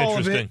do all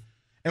of it,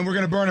 and we're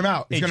going to burn him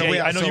out. Hey,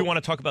 Jay, I know you want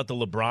to talk about the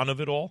LeBron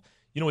of it all.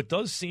 It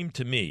does seem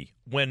to me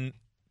when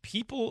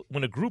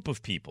a group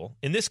of people,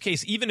 in this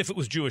case, even if it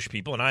was Jewish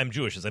people, and I'm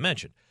Jewish, as I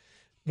mentioned,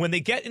 when they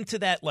get into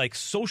that like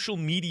social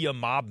media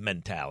mob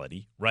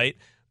mentality, right,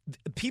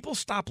 people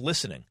stop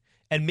listening.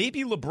 And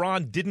maybe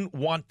LeBron didn't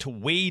want to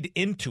wade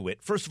into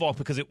it, first of all,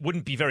 because it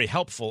wouldn't be very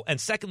helpful, and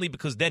secondly,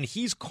 because then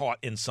he's caught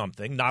in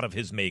something, not of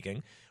his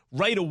making,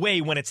 right away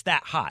when it's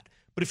that hot.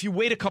 But if you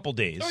wait a couple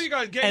days, you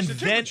got to gauge the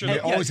temperature.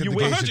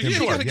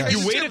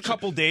 You wait a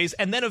couple days,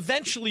 and then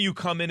eventually you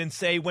come in and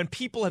say, when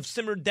people have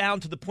simmered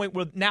down to the point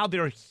where now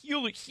they're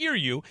hear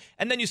you,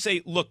 and then you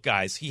say, look,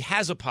 guys, he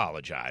has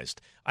apologized.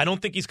 I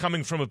don't think he's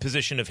coming from a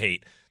position of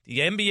hate. The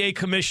NBA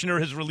commissioner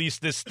has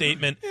released this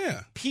statement.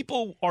 Yeah.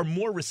 People are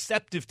more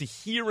receptive to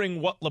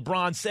hearing what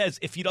LeBron says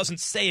if he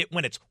doesn't say it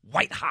when it's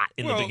white hot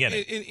in the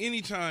beginning.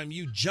 Anytime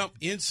you jump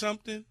in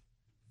something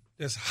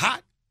that's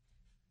hot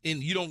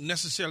and you don't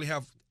necessarily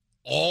have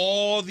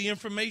all the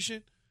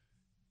information,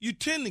 you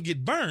tend to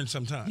get burned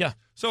sometimes. Yeah.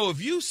 So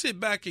if you sit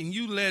back and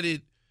you let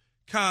it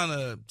kind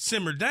of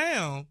simmer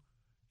down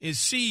and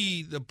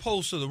see the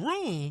pulse of the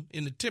room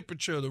and the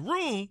temperature of the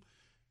room,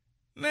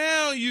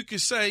 now you can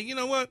say, you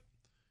know what?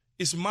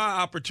 It's my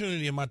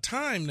opportunity and my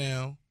time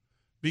now,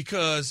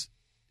 because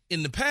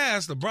in the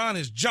past, LeBron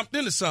has jumped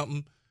into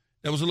something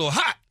that was a little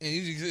hot.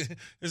 And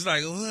it's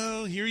like,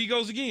 well, here he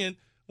goes again.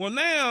 Well,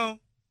 now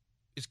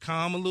it's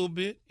calm a little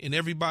bit, and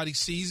everybody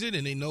sees it,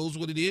 and they knows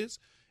what it is.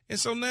 And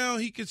so now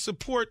he can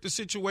support the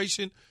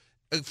situation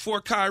for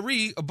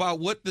Kyrie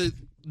about what the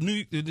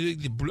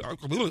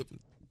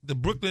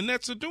Brooklyn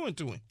Nets are doing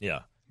to him. Yeah.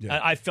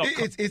 I felt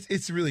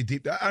it's really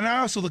deep. And I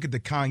also look at the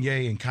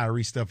Kanye and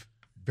Kyrie stuff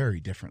very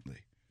differently.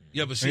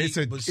 Yeah, but see, it's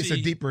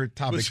a deeper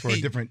topic for a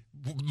different.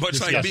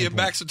 Much like being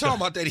back to talking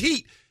about that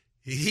heat,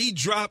 he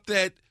dropped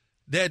that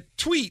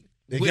tweet.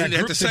 They got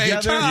at the same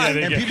time,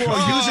 and people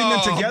are using them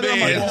together. Man. I'm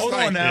like, well, hold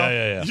on now.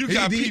 Yeah. You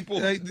got people.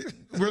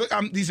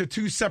 These are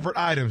two separate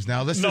items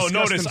now. Let's discuss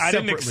notice them I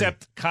separately. didn't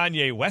accept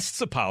Kanye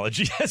West's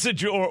apology as a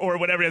Jew or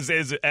whatever as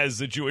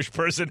a Jewish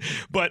person,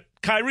 but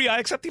Kyrie, I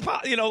accept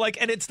the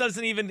and it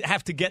doesn't even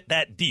have to get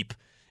that deep.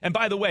 And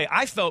by the way,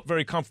 I felt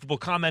very comfortable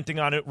commenting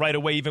on it right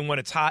away, even when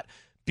it's hot,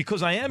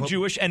 because I am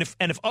Jewish, and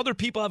if other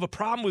people have a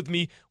problem with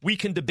me, we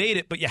can debate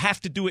it, but you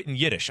have to do it in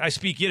Yiddish. I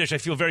speak Yiddish. I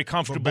feel very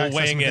comfortable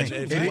weighing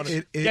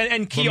in.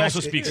 And Key also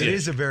speaks Yiddish. It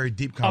is a very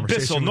deep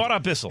conversation. Abyssal, not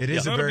abyssal. It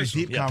is a very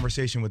deep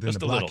conversation within Just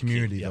the black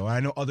community, though. I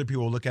know other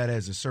people will look at it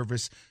as a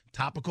surface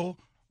topical,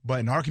 but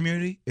in our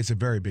community, it's a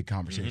very big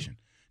conversation.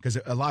 Because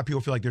a lot of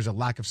people feel like there's a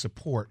lack of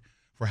support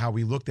for how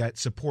we looked at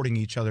supporting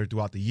each other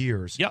throughout the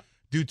years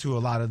due to a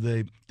lot of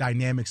the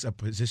dynamics of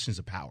positions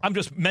of power. I'm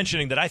just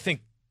mentioning that I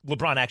think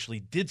LeBron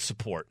actually did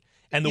support.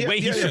 And the way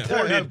he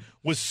supported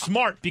was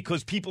smart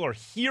because people are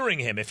hearing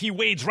him. If he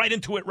wades right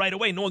into it right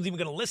away, no one's even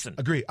going to listen.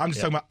 Agree. I'm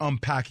just talking about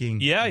unpacking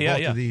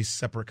both of these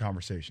separate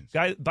conversations.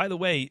 By the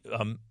way,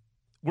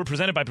 we're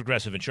presented by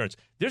Progressive Insurance.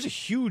 There's a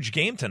huge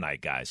game tonight,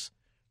 guys.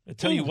 I'll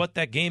tell you what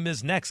that game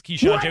is next.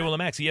 Keyshawn, J. Will, and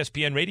Max,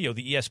 ESPN Radio,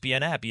 the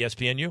ESPN app,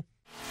 ESPNU.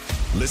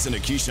 Listen to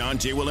Keyshawn,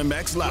 J. Will, and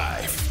Max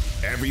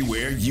live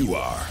everywhere you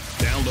are.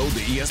 Download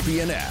the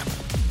ESPN app.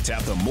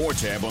 Tap the More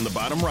tab on the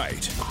bottom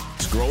right.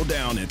 Scroll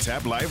down and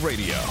tap Live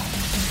Radio.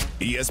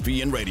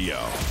 ESPN Radio,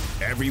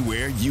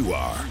 everywhere you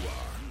are.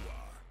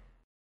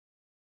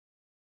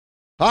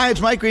 Hi,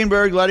 it's Mike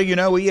Greenberg letting you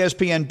know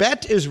ESPN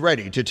Bet is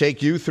ready to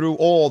take you through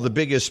all the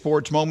biggest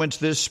sports moments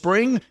this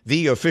spring.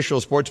 The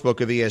official sportsbook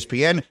of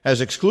ESPN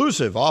has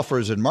exclusive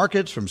offers and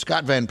markets from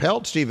Scott Van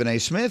Pelt, Stephen A.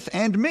 Smith,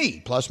 and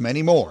me, plus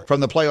many more. From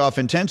the playoff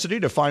intensity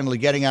to finally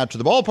getting out to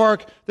the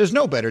ballpark, there's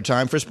no better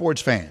time for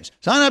sports fans.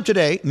 Sign up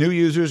today. New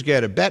users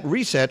get a bet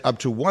reset up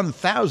to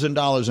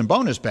 $1,000 in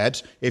bonus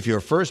bets if your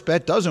first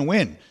bet doesn't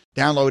win.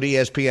 Download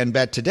ESPN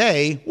Bet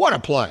today. What a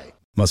play.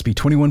 Must be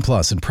 21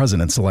 plus and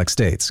present in select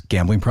states.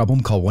 Gambling problem?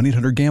 Call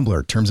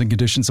 1-800-GAMBLER. Terms and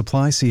conditions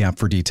apply. See app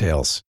for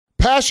details.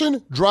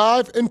 Passion,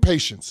 drive, and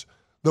patience.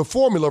 The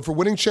formula for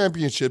winning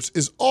championships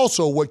is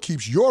also what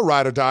keeps your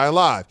ride or die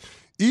alive.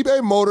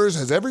 eBay Motors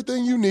has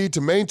everything you need to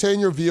maintain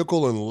your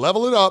vehicle and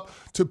level it up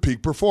to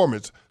peak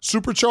performance.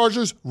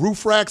 Superchargers,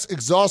 roof racks,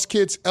 exhaust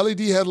kits, LED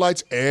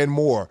headlights, and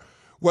more.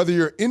 Whether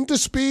you're into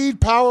speed,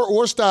 power,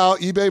 or style,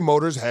 eBay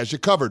Motors has you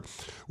covered.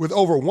 With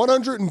over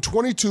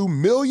 122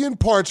 million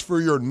parts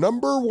for your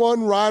number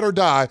one ride or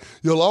die,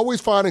 you'll always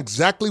find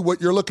exactly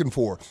what you're looking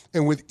for.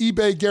 And with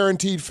eBay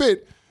Guaranteed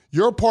Fit,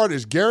 your part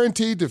is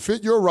guaranteed to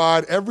fit your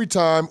ride every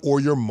time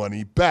or your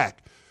money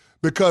back.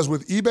 Because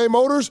with eBay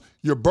Motors,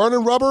 you're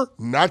burning rubber,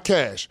 not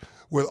cash.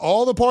 With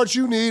all the parts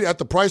you need at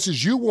the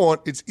prices you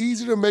want, it's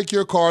easy to make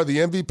your car the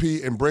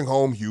MVP and bring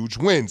home huge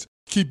wins.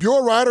 Keep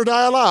your ride or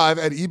die alive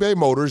at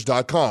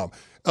ebaymotors.com.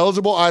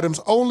 Eligible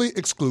items only.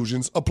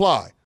 Exclusions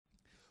apply.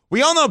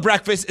 We all know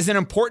breakfast is an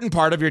important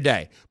part of your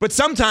day, but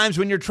sometimes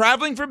when you're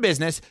traveling for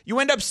business, you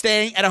end up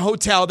staying at a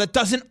hotel that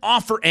doesn't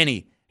offer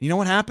any. You know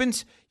what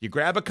happens? You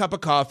grab a cup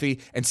of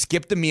coffee and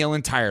skip the meal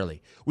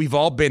entirely. We've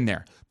all been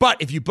there.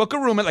 But if you book a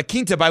room at La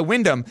Quinta by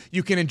Wyndham,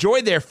 you can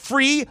enjoy their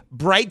free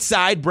Bright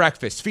Side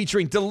breakfast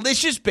featuring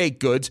delicious baked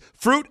goods,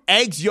 fruit,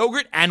 eggs,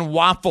 yogurt, and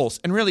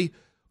waffles. And really,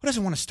 who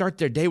doesn't want to start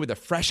their day with a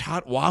fresh,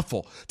 hot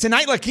waffle?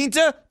 Tonight, La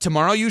Quinta,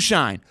 tomorrow you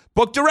shine.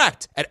 Book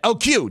direct at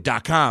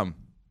lq.com.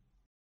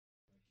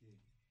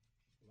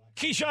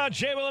 Keyshawn,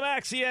 J. Will, and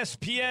Max,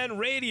 ESPN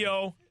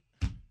Radio.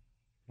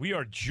 We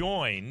are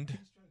joined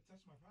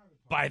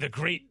by the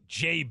great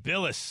Jay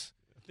Bilas,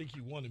 I think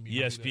you wanted me.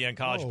 ESPN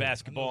college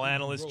basketball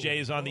analyst. Jay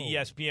is on the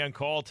ESPN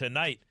call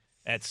tonight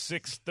at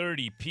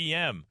 6:30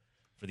 p.m.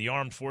 for the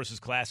Armed Forces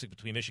Classic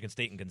between Michigan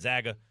State and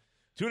Gonzaga.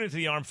 Tune into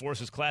the Armed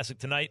Forces Classic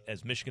tonight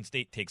as Michigan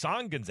State takes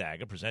on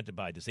Gonzaga, presented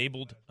by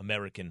Disabled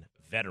American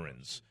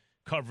Veterans.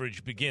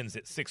 Coverage begins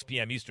at 6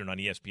 p.m. Eastern on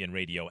ESPN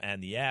Radio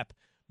and the app.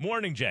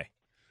 Morning, Jay.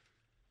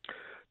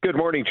 Good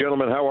morning,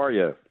 gentlemen. How are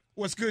you?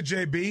 What's good,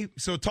 JB?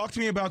 So talk to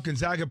me about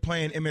Gonzaga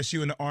playing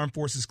MSU in the Armed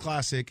Forces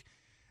Classic.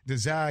 The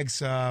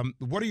Zags,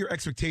 what are your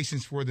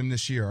expectations for them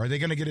this year? Are they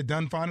going to get it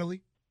done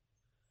finally?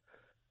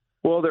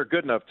 Well, they're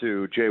good enough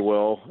to, Jay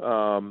Will.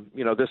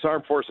 This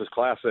Armed Forces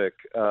Classic,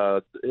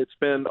 it's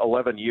been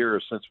 11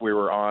 years since we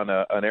were on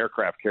an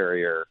aircraft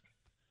carrier,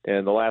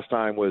 and the last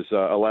time was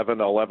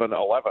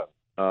 11-11-11,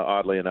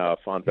 oddly enough,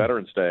 on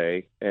Veterans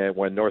Day, and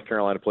when North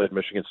Carolina played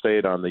Michigan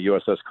State on the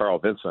USS Carl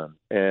Vinson.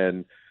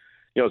 And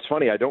it's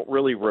funny, I don't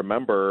really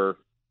remember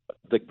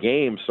the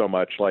game so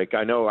much. Like,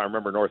 I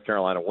remember North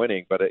Carolina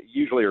winning, but I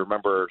usually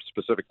remember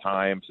specific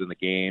times in the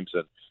games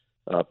and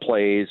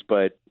plays,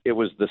 but it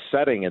was the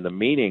setting and the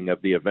meaning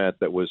of the event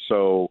that was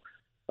so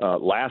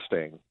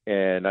lasting.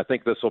 And I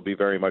think this will be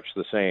very much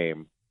the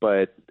same.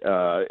 But,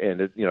 both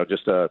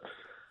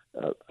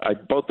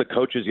the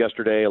coaches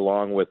yesterday,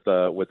 along with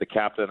the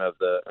captain of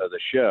the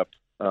ship,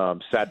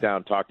 sat down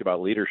and talked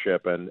about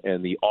leadership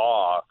and the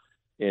awe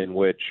in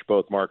which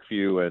both Mark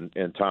Few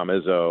and Tom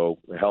Izzo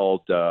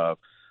held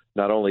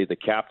not only the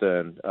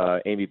captain,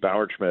 Amy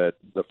Bauerschmidt,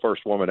 the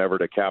first woman ever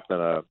to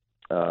captain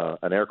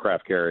an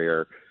aircraft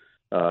carrier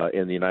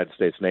in the United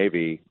States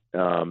Navy.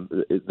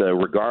 The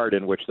regard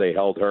in which they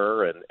held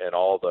her and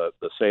all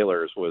the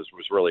sailors was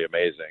really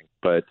amazing.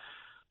 But,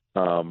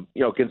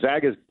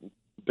 Gonzaga's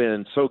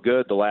been so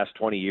good the last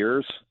 20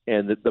 years,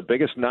 and the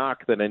biggest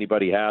knock that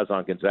anybody has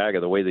on Gonzaga,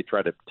 the way they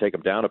try to take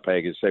them down a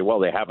peg, is say, well,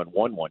 they haven't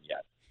won one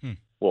yet.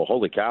 Well,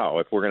 holy cow,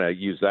 if we're going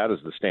to use that as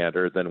the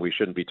standard, then we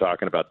shouldn't be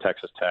talking about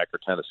Texas Tech or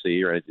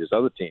Tennessee or any of these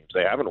other teams.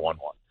 They haven't won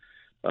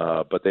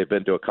one. But they've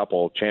been to a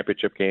couple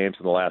championship games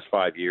in the last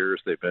 5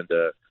 years. They've been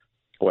to,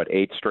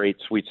 8 straight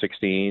Sweet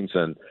 16s,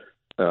 and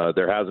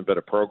there hasn't been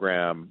a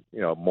program,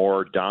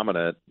 more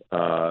dominant,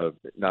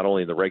 not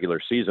only in the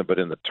regular season, but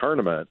in the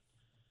tournament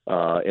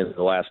in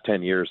the last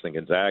 10 years than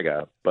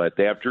Gonzaga. But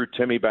they have Drew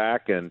Timme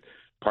back, and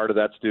part of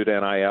that's due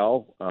to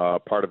NIL.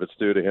 Part of it's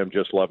due to him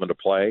just loving to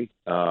play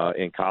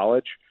in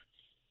college.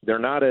 They're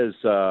not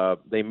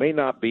they may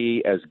not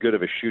be as good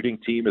of a shooting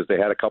team as they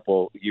had a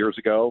couple years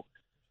ago,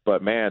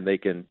 but man, they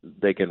can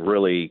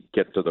really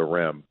get to the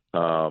rim.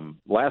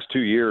 Last 2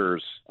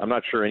 years, I'm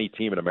not sure any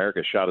team in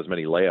America shot as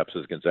many layups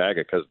as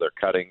Gonzaga because they're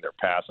cutting, they're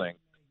passing,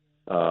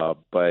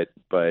 But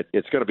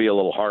it's going to be a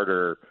little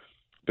harder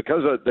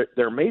because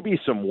there may be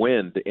some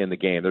wind in the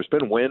game. There's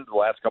been wind the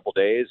last couple of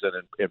days, and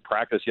in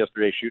practice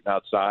yesterday shooting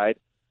outside,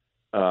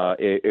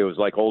 it was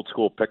like old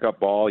school pickup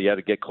ball. You had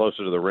to get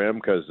closer to the rim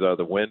because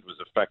the wind was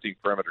affecting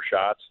perimeter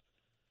shots.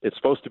 It's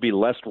supposed to be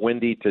less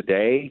windy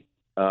today,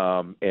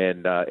 and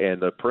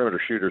the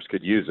perimeter shooters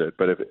could use it.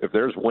 But if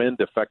there's wind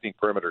affecting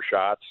perimeter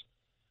shots,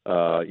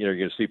 you're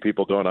going to see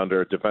people going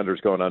under, defenders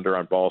going under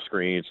on ball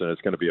screens, and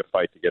it's going to be a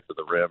fight to get to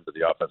the rim, to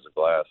the offensive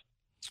glass.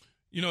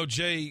 You know,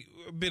 Jay,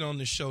 I've been on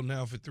this show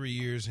now for 3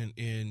 years,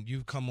 and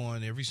you've come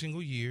on every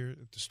single year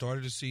at the start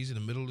of the season,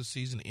 the middle of the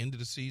season, the end of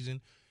the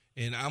season.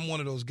 And I'm one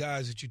of those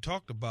guys that you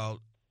talked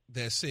about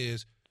that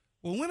says,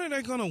 well, when are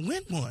they going to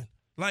win one?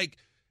 Like,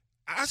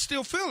 I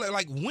still feel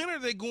like when are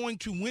they going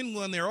to win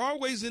one? They're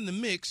always in the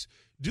mix.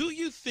 Do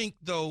you think,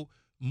 though,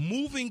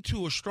 moving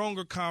to a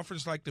stronger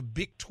conference like the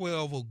Big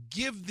 12 will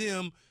give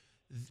them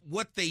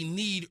what they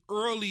need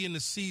early in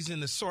the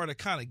season to sort of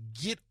kind of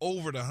get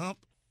over the hump?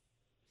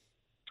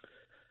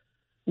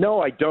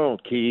 No, I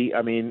don't, Key.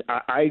 I mean,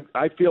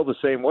 I feel the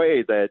same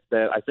way that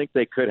I think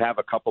they could have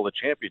a couple of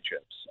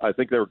championships. I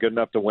think they were good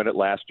enough to win it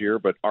last year,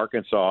 but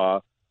Arkansas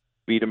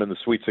beat them in the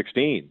Sweet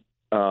 16.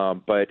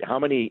 But how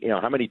many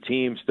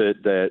teams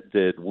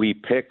did we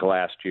pick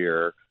last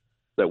year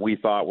that we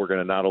thought were going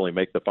to not only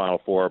make the Final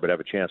Four but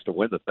have a chance to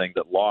win the thing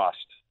that lost?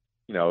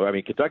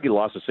 Kentucky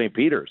lost to St.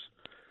 Peter's.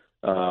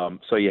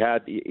 So you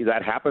had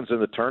that happens in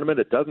the tournament.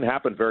 It doesn't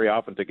happen very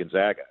often to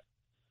Gonzaga.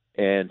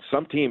 And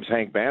some teams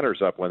hang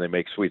banners up when they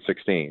make Sweet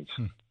 16s,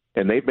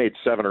 and they've made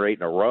 7 or 8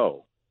 in a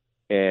row.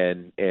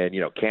 And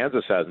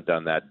Kansas hasn't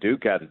done that.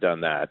 Duke hadn't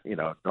done that.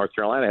 North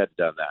Carolina hadn't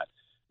done that.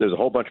 There's a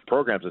whole bunch of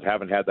programs that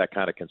haven't had that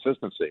kind of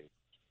consistency.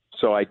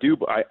 So I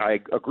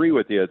agree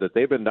with you that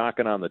they've been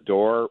knocking on the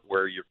door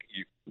where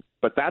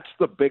but that's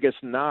the biggest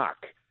knock.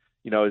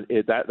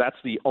 That's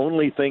the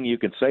only thing you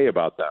can say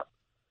about them.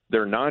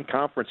 Their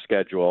non-conference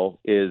schedule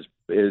is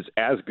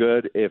as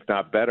good, if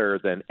not better,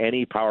 than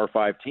any Power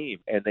 5 team,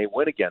 and they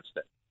win against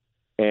it.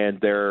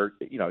 And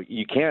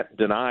you can't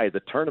deny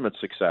the tournament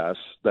success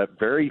that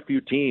very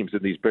few teams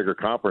in these bigger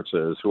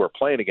conferences who are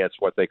playing against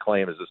what they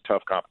claim is this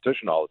tough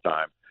competition all the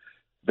time,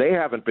 they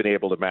haven't been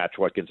able to match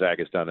what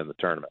Gonzaga's done in the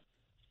tournament.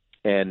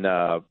 And,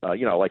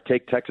 like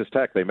take Texas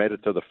Tech, they made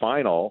it to the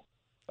final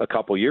a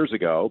couple years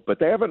ago, but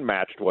they haven't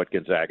matched what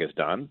Gonzaga's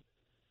done.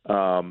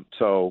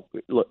 So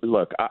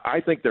look,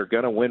 I think they're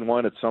going to win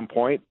one at some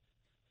point.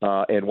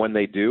 And when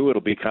they do,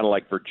 it'll be kind of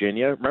like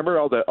Virginia. Remember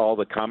all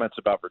the comments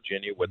about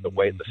Virginia with the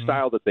way, the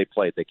style that they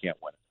played, they can't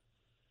win it.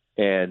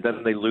 And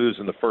then they lose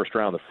in the first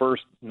round, the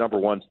first number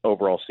 1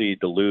 overall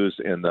seed to lose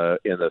in the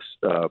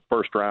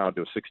first round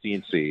to a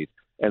 16 seed.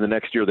 And the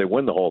next year they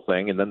win the whole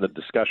thing. And then the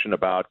discussion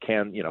about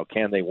can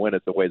they win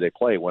it the way they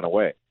play went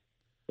away.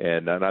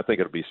 And I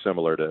think it'll be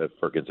similar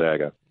for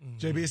Gonzaga.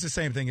 JB, it's the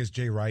same thing as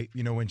Jay Wright.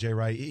 When Jay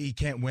Wright, he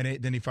can't win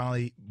it. Then he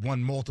finally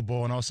won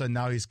multiple, and all of a sudden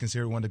now he's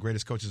considered one of the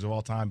greatest coaches of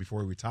all time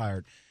before he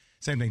retired.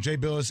 Same thing. Jay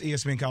Bilas,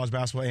 ESPN college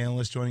basketball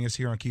analyst, joining us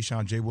here on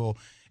Keyshawn, J. Will,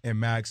 and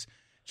Max.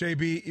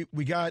 JB,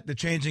 we got the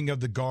changing of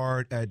the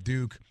guard at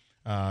Duke.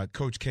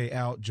 Coach K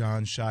out,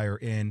 John Shire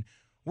in.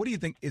 What do you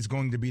think is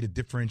going to be the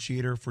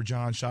differentiator for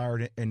John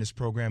Shire in this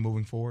program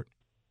moving forward?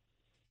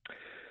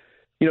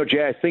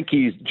 Jay, I think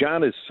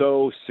John is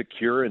so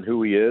secure in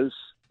who he is,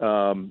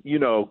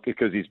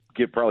 because he's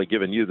probably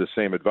given you the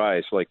same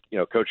advice. Like,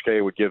 Coach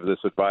K would give this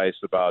advice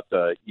about,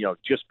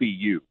 just be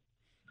you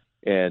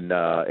and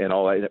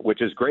all that,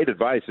 which is great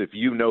advice if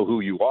you know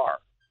who you are.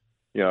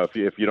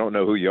 If you don't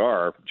know who you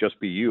are, just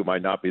be you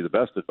might not be the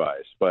best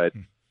advice. But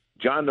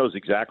John knows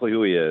exactly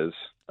who he is.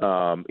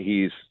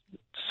 He's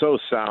so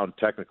sound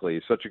technically.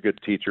 He's such a good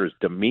teacher. His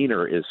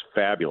demeanor is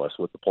fabulous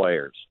with the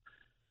players.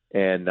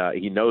 And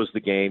he knows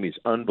the game. He's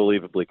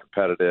unbelievably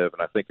competitive.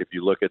 And I think if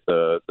you look at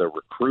the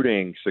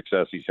recruiting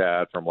success he's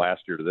had from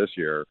last year to this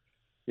year,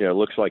 it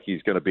looks like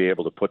he's going to be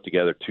able to put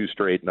together 2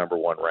 straight number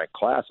 1 ranked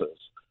classes.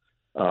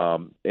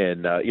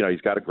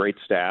 He's got a great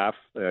staff.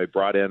 He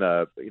brought in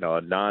a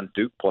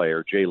non-Duke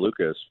player, Jay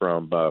Lucas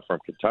from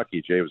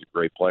Kentucky. Jay was a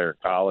great player in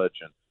college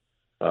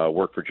and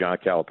worked for John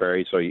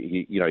Calipari. So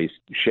he's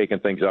shaking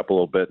things up a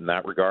little bit in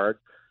that regard.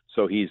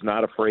 So he's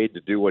not afraid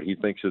to do what he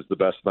thinks is the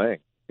best thing.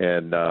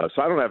 And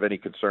so I don't have any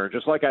concern,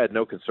 just like I had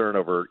no concern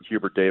over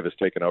Hubert Davis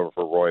taking over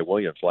for Roy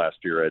Williams last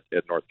year at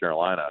North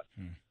Carolina.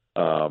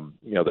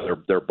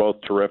 They're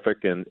both terrific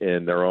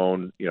in their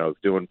own,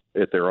 doing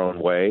it their own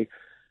way.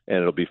 And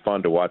it'll be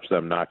fun to watch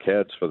them knock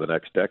heads for the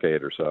next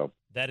decade or so.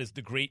 That is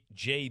the great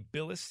Jay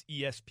Bilas,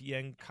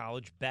 ESPN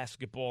college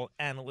basketball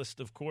analyst,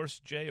 of course.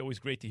 Jay, always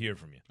great to hear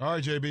from you. All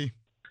right, JB.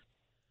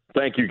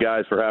 Thank you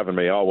guys for having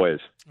me, always.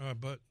 All right,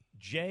 bud.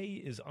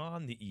 Jay is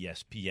on the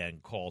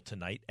ESPN call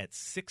tonight at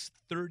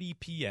 6:30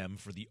 p.m.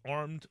 for the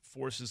Armed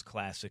Forces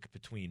Classic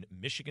between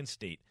Michigan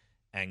State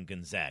and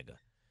Gonzaga.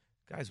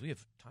 Guys, we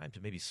have time to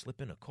maybe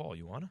slip in a call.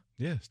 You want to?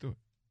 Yeah, let's do it.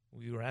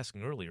 We were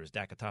asking earlier, is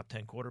Dak a top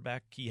 10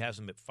 quarterback? Key has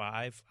him at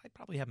 5. I'd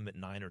probably have him at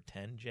 9 or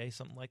 10, Jay,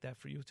 something like that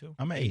for you, too?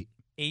 I'm at 8.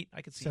 8.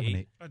 I could see 7, 8.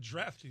 8. I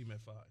drafted him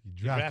at 5. You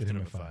You drafted him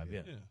at 5.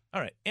 yeah.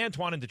 All right.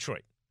 Antoine in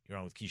Detroit. You're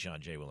on with Keyshawn,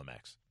 J. Will, and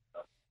Max.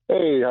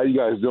 Hey, how you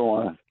guys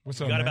doing? What's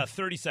You up, got man? about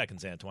 30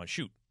 seconds, Antoine.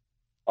 Shoot.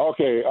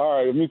 Okay, all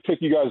right. Let me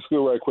take you guys to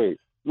school right quick.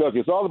 Look,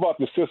 it's all about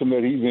the system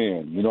that he's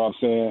in. You know what I'm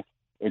saying?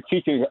 And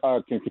Key can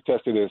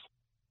contest to this.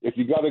 If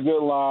you got a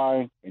good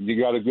line and you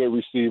got a good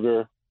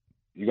receiver,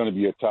 you're going to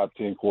be a top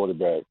 10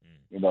 quarterback.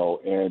 You know,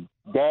 and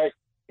Dak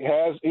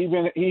has he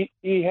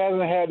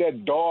hasn't had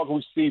that dog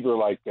receiver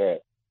like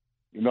that.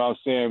 You know what I'm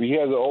saying? He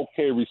has an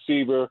okay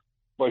receiver,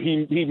 but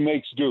he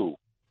makes do,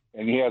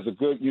 and he has a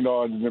good, you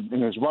know,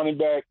 in his running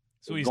back.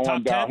 So he's going top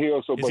 10?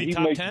 downhill, so Is but he he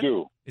top makes 10?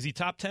 do. Is he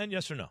top 10?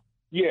 Yes or no?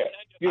 Yeah.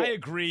 I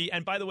agree.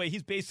 And by the way,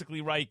 he's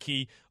basically right,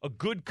 Key. A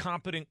good,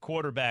 competent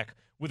quarterback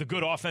with a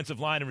good offensive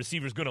line and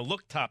receiver is going to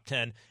look top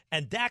 10.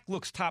 And Dak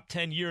looks top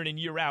 10 year in and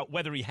year out,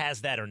 whether he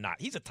has that or not.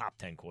 He's a top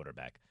 10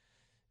 quarterback.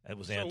 That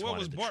was Antoine. So what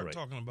was in Bart Detroit.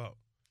 talking about?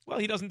 Well,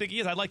 he doesn't think he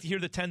is. I'd like to hear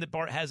the 10 that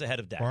Bart has ahead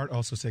of Dak. Bart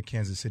also said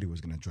Kansas City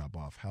was going to drop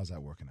off. How's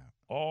that working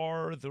out?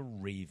 Are the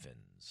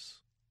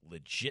Ravens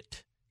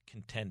legit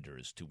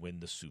contenders to win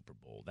the Super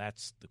Bowl?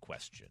 That's the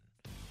question.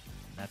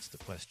 That's the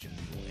question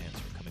we will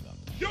answer coming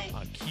up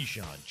on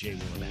Keyshawn, J.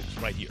 Will, and Max,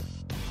 right here.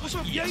 What's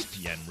up,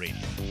 ESPN Radio.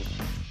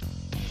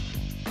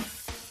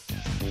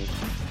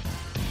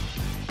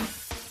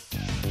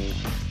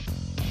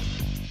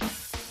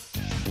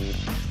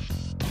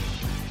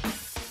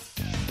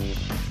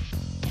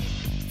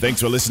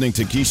 Thanks for listening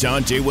to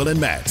Keyshawn, J. Will, and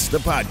Max, the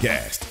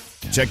podcast.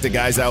 Check the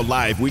guys out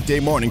live weekday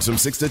mornings from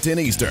 6 to 10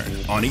 Eastern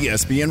on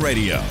ESPN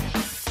Radio.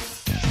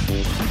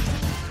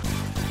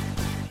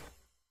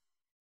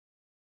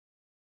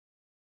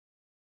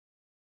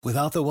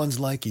 Without the ones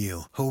like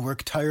you, who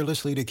work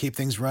tirelessly to keep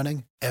things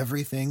running,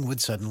 everything would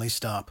suddenly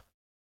stop.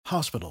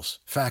 Hospitals,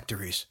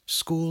 factories,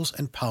 schools,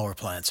 and power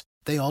plants,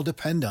 they all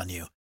depend on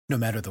you. No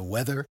matter the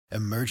weather,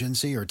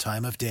 emergency, or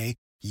time of day,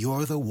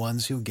 you're the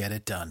ones who get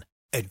it done.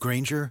 At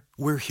Grainger,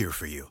 we're here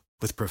for you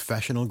with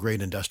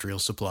professional-grade industrial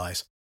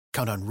supplies.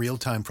 Count on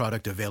real-time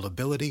product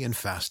availability and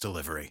fast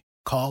delivery.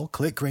 Call,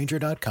 click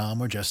Grainger.com,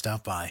 or just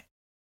stop by.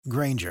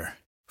 Grainger,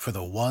 for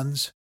the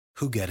ones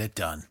who get it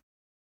done.